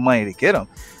can't pay the money to get them.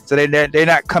 So they're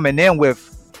not coming in with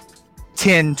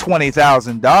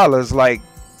 $10,000-$20,000 like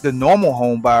the normal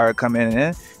home buyer coming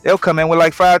in. They'll come in with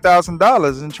like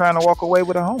 $5,000 and trying to walk away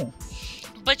with a home.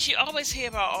 But you always hear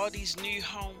about all these new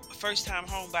first time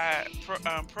home buyer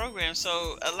programs.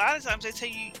 So a lot of times they tell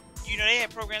you, they have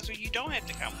programs where you don't have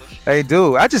to come with. They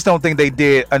do. I just don't think they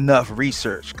did enough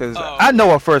research because Oh, I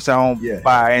know a first time home Yeah,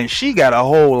 buyer and she got a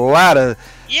whole lot of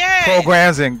yeah,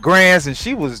 programs and grants, and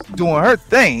she was doing her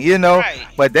thing. right.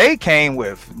 But they came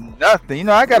with nothing.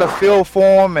 I got a feel for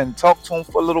them and talk to them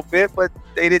for a little bit, but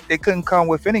they couldn't come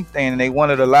with anything, and they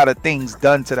wanted a lot of things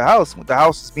done to the house. With the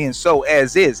house is being sold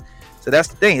as is, so that's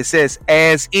the thing. It says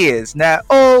as is. Now,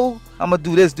 I'm gonna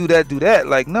do this, do that, do that.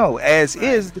 Like, no, as Right.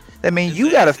 is. That means It's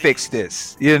you gotta as fix is.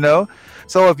 this.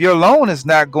 So if your loan is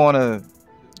not gonna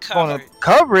Covered.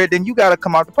 cover it, then you got to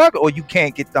come out the pocket, or you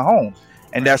can't get the home.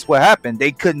 And Right. that's what happened.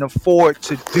 They couldn't afford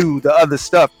to do the other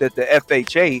stuff that the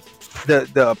FHA,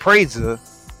 the appraiser,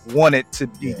 wanted to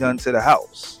be yeah. done to the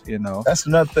house. That's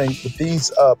another thing with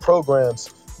these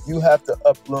programs. You have to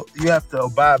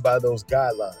abide by those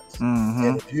guidelines. Hmm.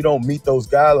 And if you don't meet those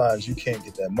guidelines, you can't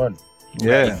get that money. You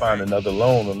have to Yeah, find another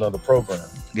loan, another program.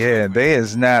 yeah. They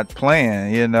is not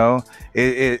playing.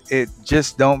 It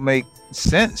just don't make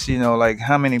sense. Like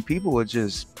how many people are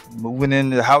just moving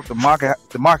into the house. The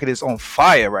market is on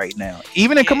fire right now.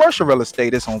 Even in Yeah. commercial real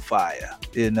estate, it's on fire.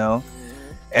 Mhm.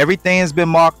 Everything has been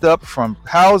marked up from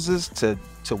houses to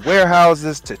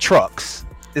warehouses to trucks.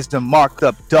 It's been marked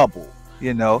up double.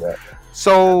 Yeah.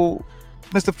 So,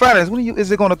 Mr. Finance,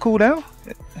 is it going to cool down?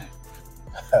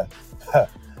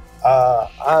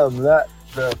 I am not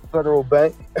the federal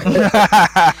bank, You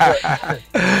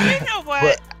know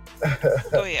what?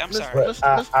 Go ahead. I'm sorry.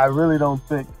 but I really don't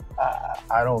think.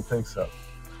 I don't think so.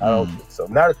 I don't think so.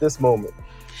 Not at this moment.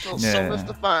 So, Yeah.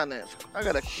 Mr. Finance, I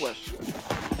got a question.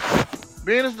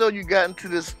 Being as though you got into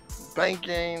this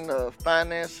banking,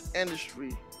 finance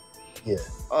industry, Yeah.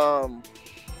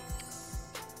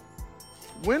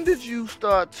 When did you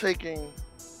start taking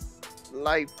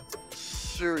life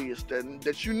serious?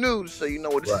 That you knew to say, you know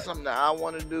what, this Right. is something that I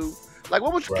want to do. Like,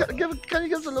 what was? Right. Can you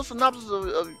give us a little synopsis of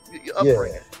your Yeah.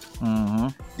 upbringing? Mm-hmm.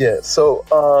 Yeah. So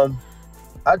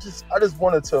I just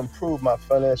wanted to improve my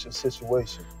financial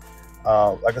situation.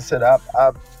 Like I said,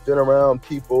 I've been around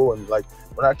people, and like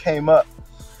when I came up,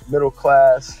 middle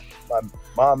class, my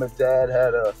mom and dad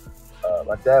had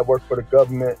my dad worked for the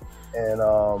government, and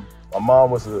my mom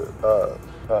was a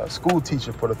school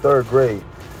teacher for the 3rd grade,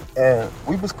 and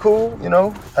we was cool,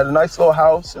 had a nice little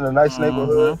house in a nice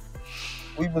neighborhood.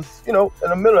 We was, in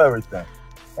the middle of everything,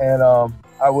 and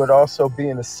I would also be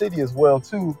in the city as well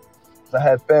too. I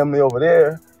had family over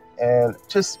there, and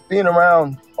just being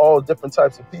around all different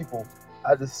types of people,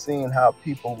 I just seen how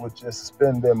people would just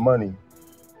spend their money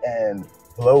and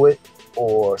blow it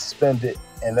or spend it,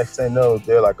 and next thing you know,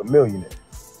 they're like a millionaire.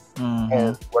 Mm-hmm.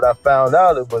 And what I found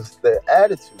out, it was their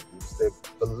attitude, it was their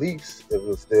beliefs, it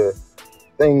was their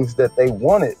things that they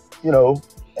wanted,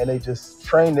 and they just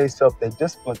trained themselves, they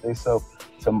disciplined themselves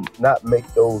to not make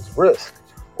those risks,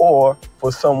 or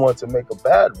for someone to make a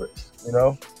bad risk.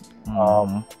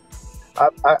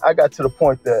 I got to the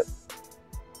point that,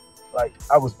 like,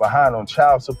 I was behind on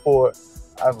child support.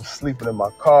 I was sleeping in my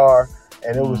car,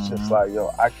 and it was just like,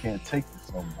 yo, I can't take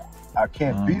this no more. I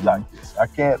can't be like this. I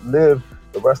can't live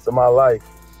the rest of my life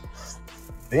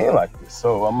being like this.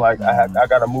 So I'm like, I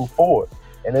got to move forward.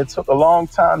 And it took a long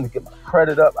time to get my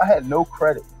credit up. I had no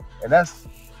credit, and that's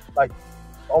like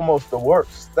almost the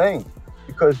worst thing,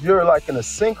 because you're like in a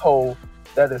sinkhole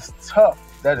that is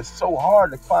tough, that is so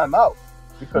hard to climb out,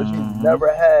 because you've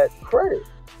never had credit.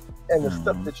 and the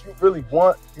stuff that you really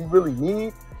want, you really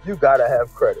need, you gotta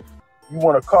have credit. You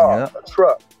want a car, a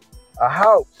truck, a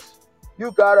house,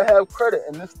 you gotta have credit,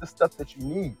 and this is the stuff that you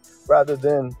need rather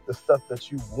than the stuff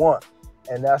that you want.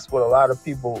 And that's what a lot of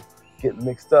people get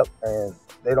mixed up, and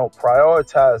they don't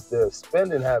prioritize their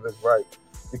spending habits right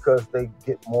because they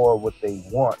get more of what they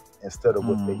want instead of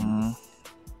what they need.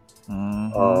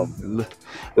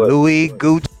 Louis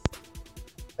Gucci.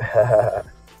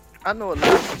 I know a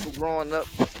lot of people growing up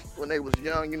when they was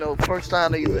young, first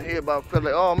time they used to hear about credit,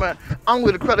 like, oh man, I'm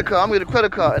with a credit card,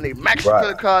 and they max the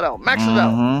credit card out, max it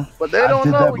out. But they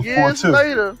don't know years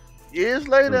later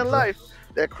in life,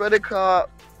 that credit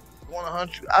card want to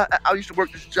hunt you. I used to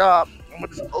work this job. I'm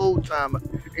with this old timer.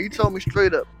 And he told me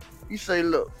straight up, he said,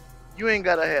 look, you ain't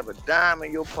got to have a dime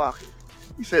in your pocket.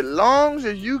 He said, long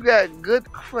as you got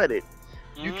good credit,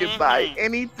 you can buy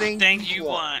anything you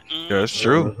want. That's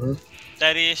true.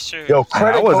 That is true. Yo,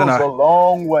 credit goes a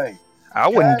long way. I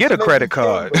wouldn't get a credit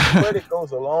card. Credit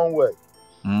goes a long way.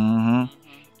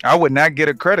 I would not get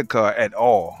a credit card at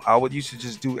all. I would used to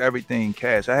just do everything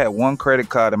cash. I had one credit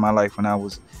card in my life when I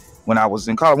was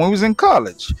in college. When we was in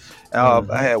college,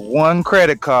 I had one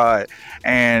credit card,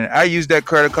 and I used that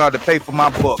credit card to pay for my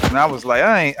books. And I was like,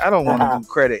 I don't want to do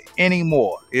credit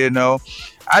anymore. I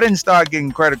didn't start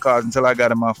getting credit cards until I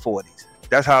got in my 40s.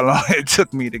 That's how long it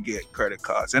took me to get credit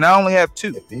cards, and I only have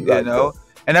 2.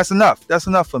 And that's enough. That's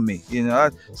enough for me.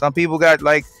 Some people got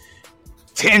like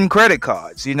 10 credit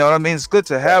cards. You know what I mean? It's good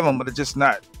to have them, but it's just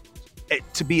not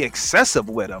to be excessive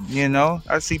with them.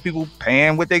 I see people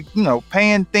paying what they,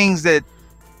 paying things that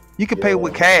you can pay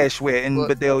with cash with,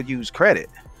 but they'll use credit.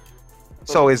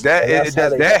 So is that does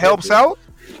that helps out?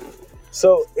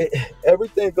 So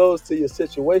everything goes to your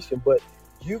situation, but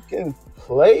you can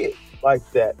play it like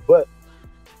that. But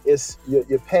it's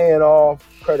you're paying off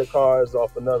credit cards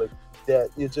off another debt.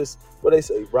 You just what they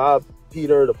say, rob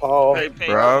Peter to Paul.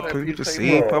 Rob Peter to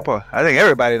see Papa. I think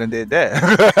everybody done did that.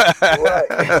 Right.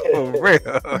 For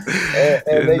real.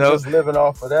 And they just living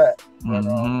off of that. But,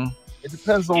 it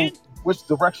depends on which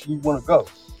direction you want to go.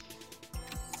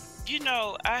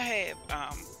 I have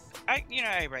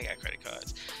everybody got credit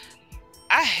cards.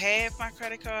 I have my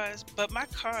credit cards, but my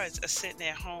cards are sitting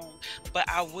at home. But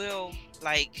I will,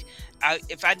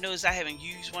 if I notice I haven't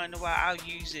used one in a while, I'll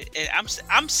use it. And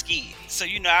I'm scared, so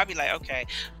I'll be like, okay,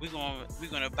 we're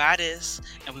gonna buy this,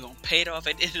 and we're gonna pay it off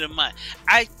at the end of the month.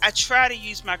 I try to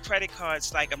use my credit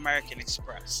cards like American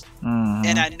Express,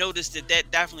 and I noticed that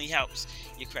definitely helps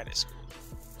your credit score.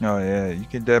 Oh yeah, you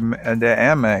get that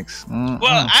Amex.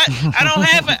 Well, I don't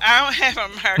have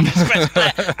American Express,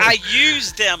 but I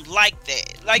use them like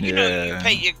that. You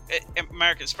pay your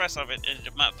American Express off at the end of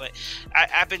the month, but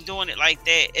I've been doing it like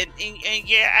that, and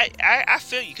I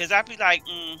feel you, because I'd be like,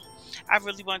 I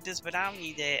really want this, but I don't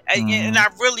need that, and I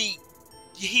really.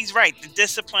 He's right. The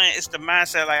discipline is the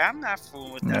mindset. Like, I'm not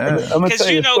fooling with that. I'm gonna tell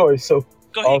you a story. So,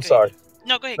 go ahead. I'm sorry.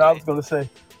 No, go ahead. I was gonna say.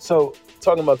 So,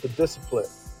 talking about the discipline.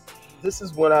 This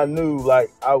is when I knew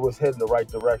I was heading the right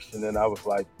direction, and I was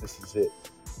like, this is it.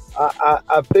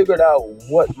 I figured out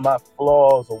what my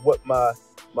flaws or what my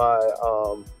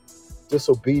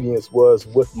disobedience was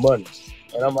with money.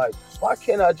 And I'm like, why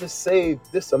can't I just save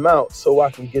this amount so I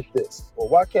can get this? Or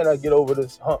why can't I get over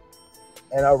this hump?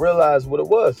 And I realized what it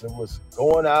was. It was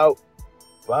going out,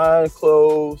 buying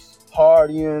clothes,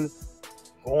 partying,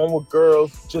 going with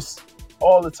girls, just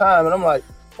all the time. And I'm like,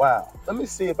 wow, let me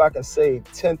see if I can save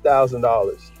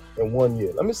 $10,000 in 1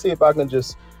 year. Let me see if I can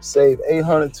just save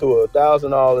 $800 to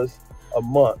 $1,000 a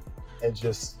month and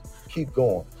just keep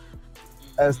going.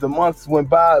 As the months went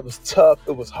by, it was tough.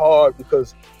 It was hard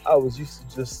because I was used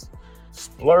to just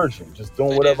splurging, just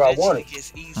doing whatever I wanted. It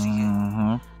gets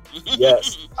easier.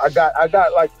 Yes, I got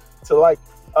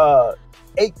to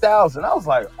 8,000. I was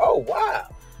like, oh wow,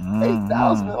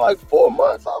 8,000 in 4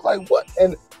 months. I was like, what?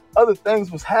 And other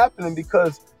things was happening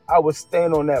because I was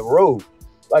staying on that road.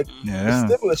 The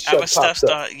stimulus check popped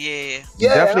up. You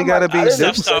definitely got to be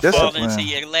stuff start falling into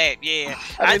your lap. Yeah,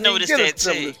 I noticed that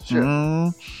too.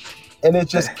 And it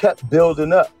just kept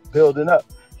building up.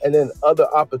 And then other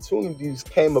opportunities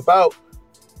came about.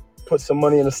 Put some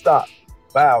money in the stock.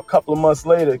 Wow, a couple of months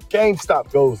later,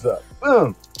 GameStop goes up.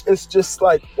 Boom. It's just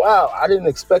like, wow, I didn't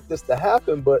expect this to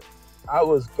happen, but I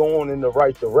was going in the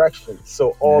right direction.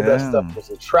 So all that stuff was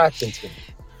attracting to me.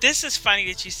 This is funny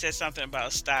that you said something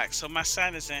about stocks. So my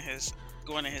son is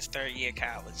going in his 3rd year of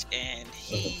college, and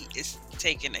he is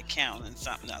taking accounting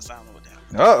something else. I don't know what that.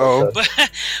 Uh-oh.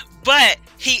 But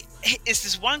he it's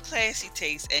this one class he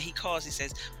takes, and he calls. He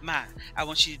says, "Ma, I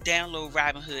want you to download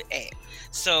Robinhood app."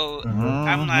 So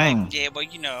I'm like, yeah,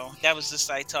 well, that was just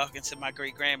like talking to my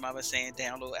great grandmother saying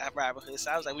download Robinhood.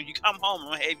 So I was like, when you come home,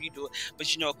 I'm gonna have you do it.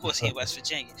 But of course, he in West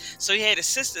Virginia, so he had his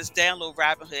sisters download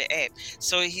Robinhood app.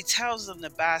 So he tells them to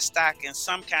buy stock in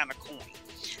some kind of coin.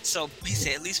 So he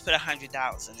said, at least put $100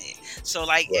 in it. So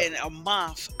in a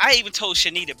month, I even told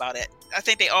Shanita about it. I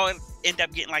think they all end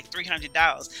up getting like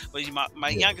 $300. But my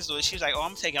youngest daughter, she was like, "Oh,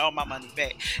 I'm taking all my money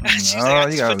back." She was like, "I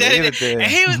just put that in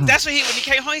there." And that's what when he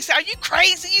came home, he said, "Are you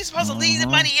crazy? You supposed to leave the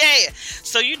money?" Yeah.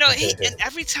 So and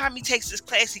every time he takes this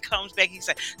class, he comes back. He's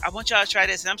like, "I want y'all to try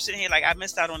this." And I'm sitting here like, I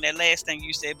missed out on that last thing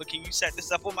you said, but can you set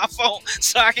this up on my phone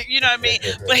so I can, what I mean?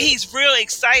 But he's real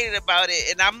excited about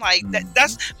it, and I'm like,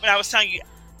 that's when I was telling you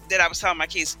that I was telling my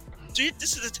kids,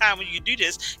 this is the time when you do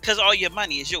this because all your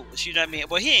money is yours. You know what I mean?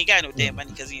 Well, he ain't got no damn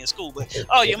money because he in school, but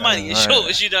all your money is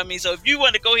yours. You know what I mean? So if you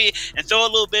want to go here and throw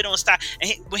a little bit on stock,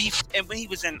 and when he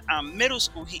was in middle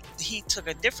school, he took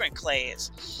a different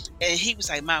class, and he was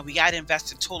like, "Mom, we got to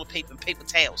invest in toilet paper and paper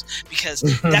towels because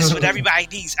that's what everybody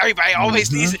needs. Everybody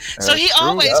always needs it." So he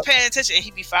always paying attention, and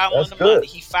he be following the money.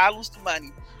 He follows the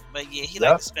money, but yeah, he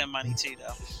like to spend money too,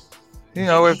 though.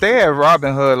 If they had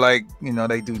Robinhood like,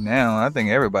 they do now, I think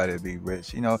everybody would be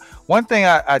rich. One thing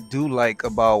I do like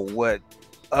about what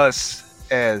us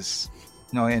as,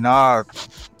 in our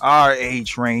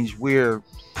age range, we're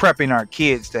prepping our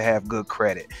kids to have good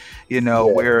credit.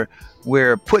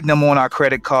 We're putting them on our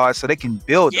credit cards so they can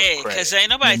build their credit. Because ain't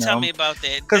nobody tell me about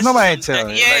that. Because nobody tell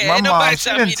me. Yeah, like my mom, she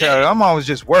didn't tell me. My mom was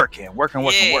just working. You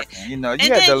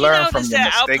had to learn from your mistakes and everything.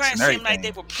 Our parents seemed like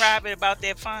they were private about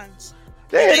their funds.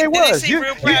 Yeah, they was.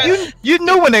 You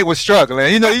knew when they were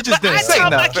struggling. You just didn't say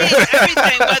nothing. I tell my kids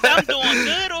everything, whether I'm doing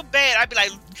good or bad. I'd be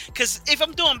like, because if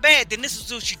I'm doing bad, then this is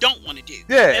what you don't want to do.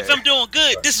 Yeah. If I'm doing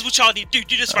good, this is what y'all need to do.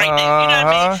 Do this right now. You know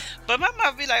what I mean? But my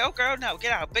mom be like, "Oh, girl, no,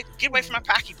 get out. Get away from my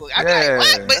pocketbook." I'd be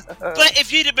like, "What?" But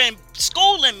if you'd have been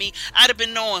schooling me, I'd have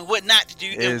been knowing what not to do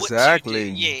and what to do.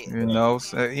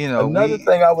 Yeah. Another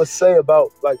thing I would say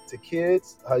about the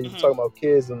kids, how you talking about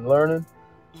kids and learning.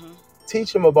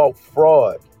 Teach them about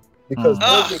fraud, because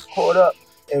they get caught up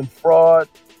in fraud,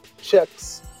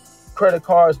 checks, credit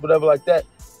cards, whatever like that,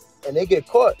 and they get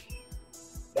caught.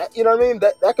 That, you know what I mean?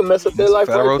 That can mess up their life.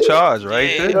 Federal charge, right?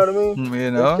 Yeah. You know what I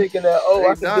mean? They're thinking that,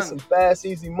 I can get some fast,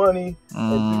 easy money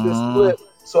and do this flip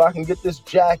so I can get this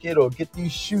jacket or get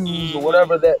these shoes or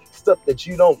whatever, that stuff that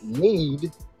you don't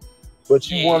need,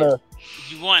 but you want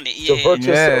it, divert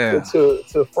yourself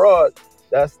into fraud.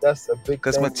 That's a big thing.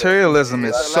 Because materialism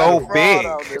is so big.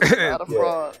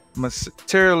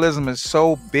 Materialism is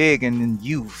so big in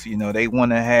youth. They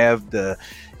want to have the,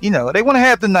 they want to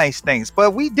have the nice things.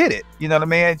 But we did it. You know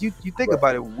what I mean? You think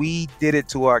about it. We did it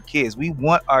to our kids. We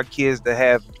want our kids to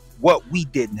have what we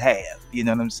didn't have. You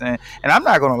know what I'm saying? And I'm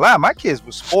not gonna lie, my kids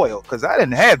were spoiled because I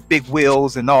didn't have big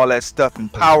wheels and all that stuff and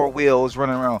power wheels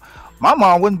running around. My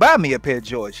mom wouldn't buy me a pair of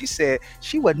Jordans. She said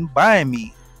she wasn't buying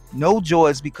me no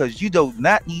Jordans because you do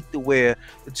not need to wear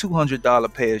the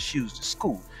 $200 pair of shoes to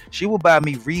school. She would buy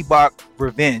me Reebok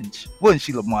Revenge, wouldn't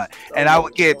she, Lamont? And I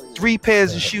would get 3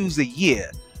 pairs of shoes a year.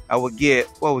 I would get,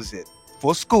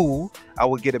 for school. I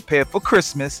would get a pair for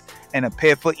Christmas and a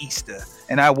pair for Easter.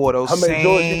 And I wore those same. How many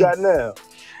Jordans you got now?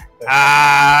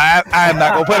 I'm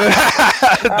not gonna put it.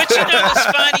 But what's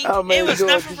funny? It was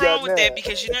nothing wrong with that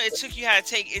because it taught you how to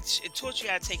take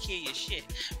care of your shit.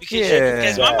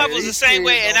 Because my mother was the same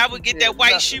way, and I would get that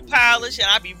white shoe polish, and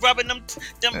I'd be rubbing them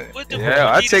with them.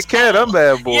 Yeah, I take care of them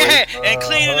bad boys. Yeah, and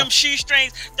cleaning them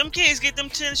shoestrings. Them kids get them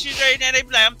tennis shoes right now. They be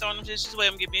like, "I'm throwing them shoes away.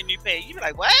 I'm gonna get me a new pair." You be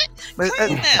like, "What?"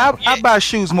 I buy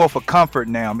shoes more for comfort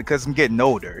now because I'm getting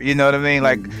older. You know what I mean?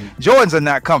 Like Jordans are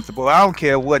not comfortable. I don't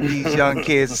care what these young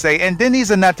kids say. And then these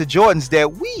are not the Jordans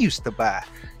that we used to buy,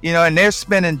 and they're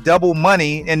spending double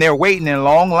money and they're waiting in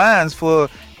long lines for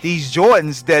these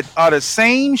Jordans that are the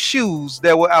same shoes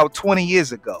that were out 20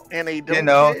 years ago. And they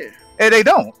don't. And they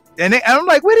don't. And I'm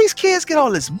like, where these kids get all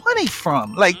this money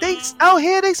from? Like they out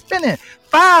here, they spending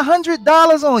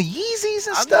 $500 on Yeezys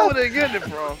and stuff. I know where they getting it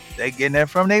from. They getting that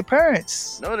from their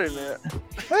parents. No, they're not.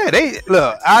 Hey,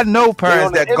 I know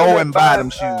parents that go and buy them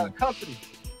shoes. Companies.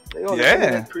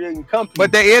 They creating companies.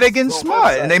 But they're getting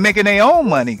smart and they making their own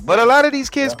money. But a lot of these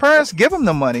kids' parents give them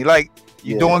the money. Like,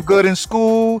 you doing good in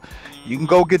school, you can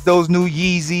go get those new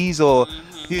Yeezys, or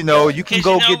you can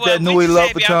go get that new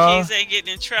Louis Vuitton. Kids ain't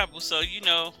getting in trouble, so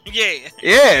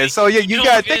Yeah, so you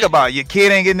gotta think about it. Your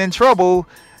kid ain't getting in trouble.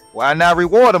 why not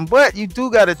reward them? But you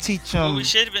do got to teach What them. we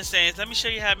should have been saying is, let me show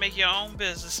you how to make your own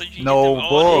business so you can No get them all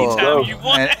bull. anytime you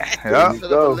want. Yeah.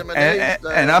 Set up a lemonade And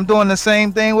stand. I'm doing the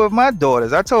same thing with my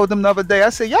daughters. I told them the other day, I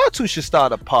said, y'all two should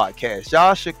start a podcast.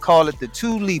 Y'all should call it the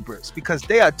Two Libras, because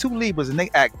they are two Libras and they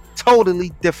act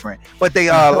totally different, but they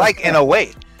are like in a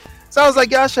way. So I was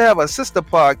like, y'all should have a sister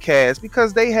podcast,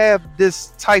 because they have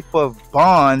this type of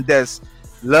bond that's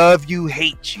love you,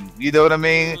 hate you. You know what I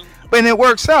mean? But it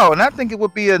works out. And I think it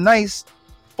would be a nice,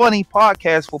 funny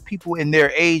podcast for people in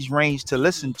their age range to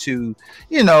listen to,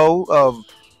 you know, of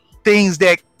things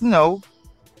that, you know,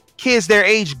 kids their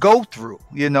age go through,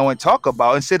 you know, and talk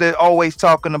about, instead of always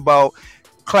talking about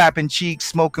clapping cheeks,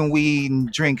 smoking weed,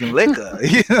 and drinking liquor.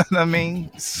 You know what I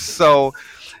mean? So,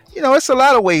 you know, it's a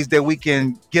lot of ways that we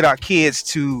can get our kids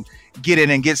to get in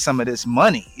and get some of this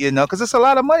money, you know, because it's a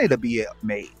lot of money to be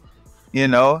made, you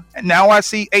know. And now I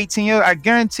see 18-year-old, I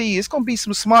guarantee you it's going to be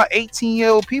some smart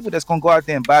 18-year-old people that's going to go out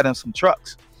there and buy them some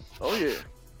trucks. Oh yeah.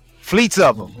 Fleets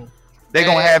of them. They're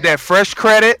going to have that fresh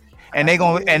credit, and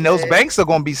those banks are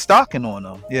going to be stocking on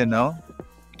them, you know.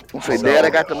 Say, Dad, I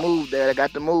got to move. Dad, I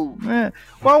got to move. Man.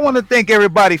 Well, I want to thank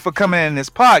everybody for coming in this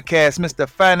podcast, Mr.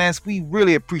 Finance. We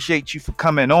really appreciate you for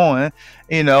coming on.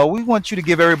 You know, we want you to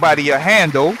give everybody your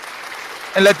handle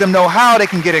and let them know how they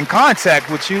can get in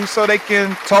contact with you, so they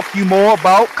can talk to you more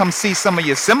about, come see some of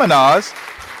your seminars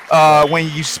when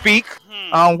you speak.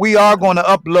 We are going to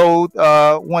upload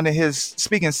one of his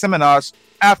speaking seminars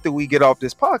after we get off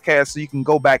this podcast, so you can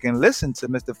go back and listen to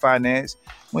Mr. Finance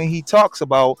when he talks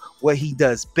about what he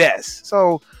does best.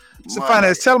 So, Mr.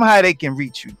 Finance, tell them how they can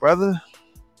reach you, brother.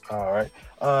 All right.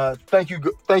 Thank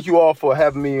you all for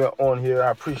having me on here.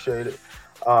 I appreciate it.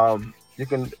 You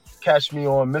can catch me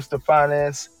on Mr.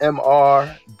 Finance,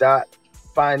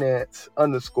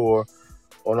 mr.finance_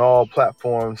 on all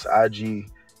platforms, IG,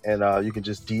 and you can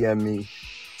just DM me,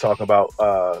 talk about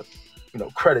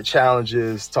credit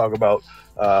challenges, talk about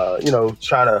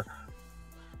trying to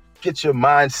get your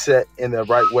mindset in the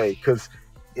right way. Because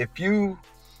if you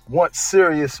want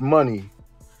serious money,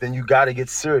 then you got to get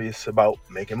serious about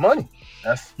making money.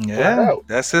 That's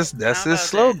his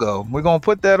slogan. We're gonna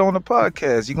put that on the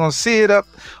podcast. You're gonna see it up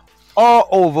all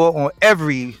over on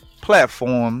every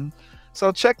platform.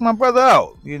 So check my brother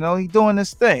out. You know, he's doing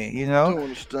this thing, you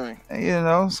know.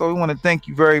 So we want to thank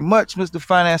you very much, Mr.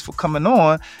 Finance, for coming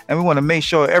on. And we want to make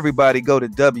sure everybody go to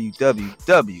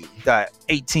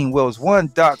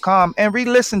www.18wheels1.com and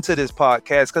re-listen to this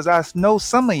podcast, because I know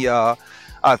some of y'all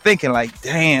are thinking like,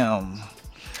 damn,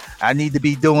 I need to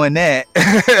be doing that.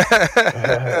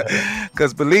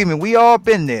 Because believe me, we all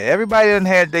been there. Everybody done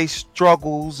had their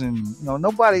struggles, and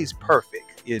nobody's perfect.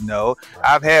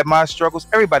 I've had my struggles.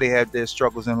 Everybody had their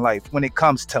struggles in life when it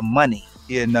comes to money,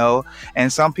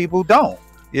 and some people don't,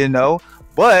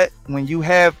 but when you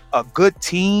have a good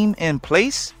team in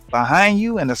place behind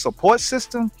you and a support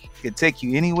system, it can take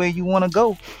you anywhere you want to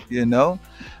go,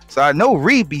 So I know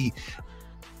Ree be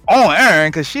on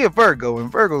Aaron, because she a Virgo,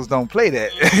 and Virgos don't play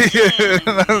that. You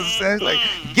know what I'm saying? It's like,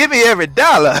 give me every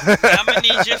dollar. I'm gonna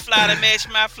need your fly to match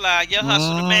my fly, your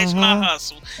hustle to match my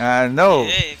hustle. I know.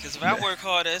 Yeah, because if I work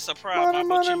harder, it's a problem. I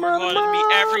want you to work harder than me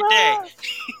every day.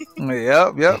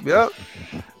 Yep.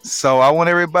 So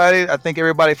I thank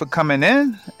everybody for coming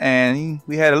in, and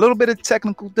we had a little bit of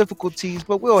technical difficulties,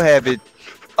 but we'll have it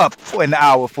up for an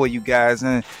hour for you guys.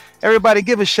 And everybody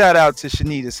give a shout out to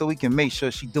Shanita so we can make sure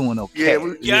she's doing okay.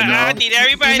 I need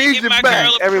everybody to give my girl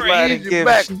a everybody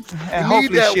praise. And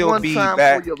hopefully she'll be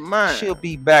back. She'll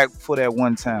be back for that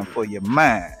one time for your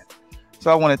mind. So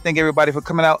I want to thank everybody for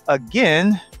coming out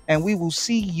again, and we will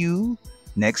see you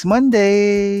next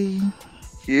Monday.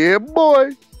 Yeah,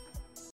 boy.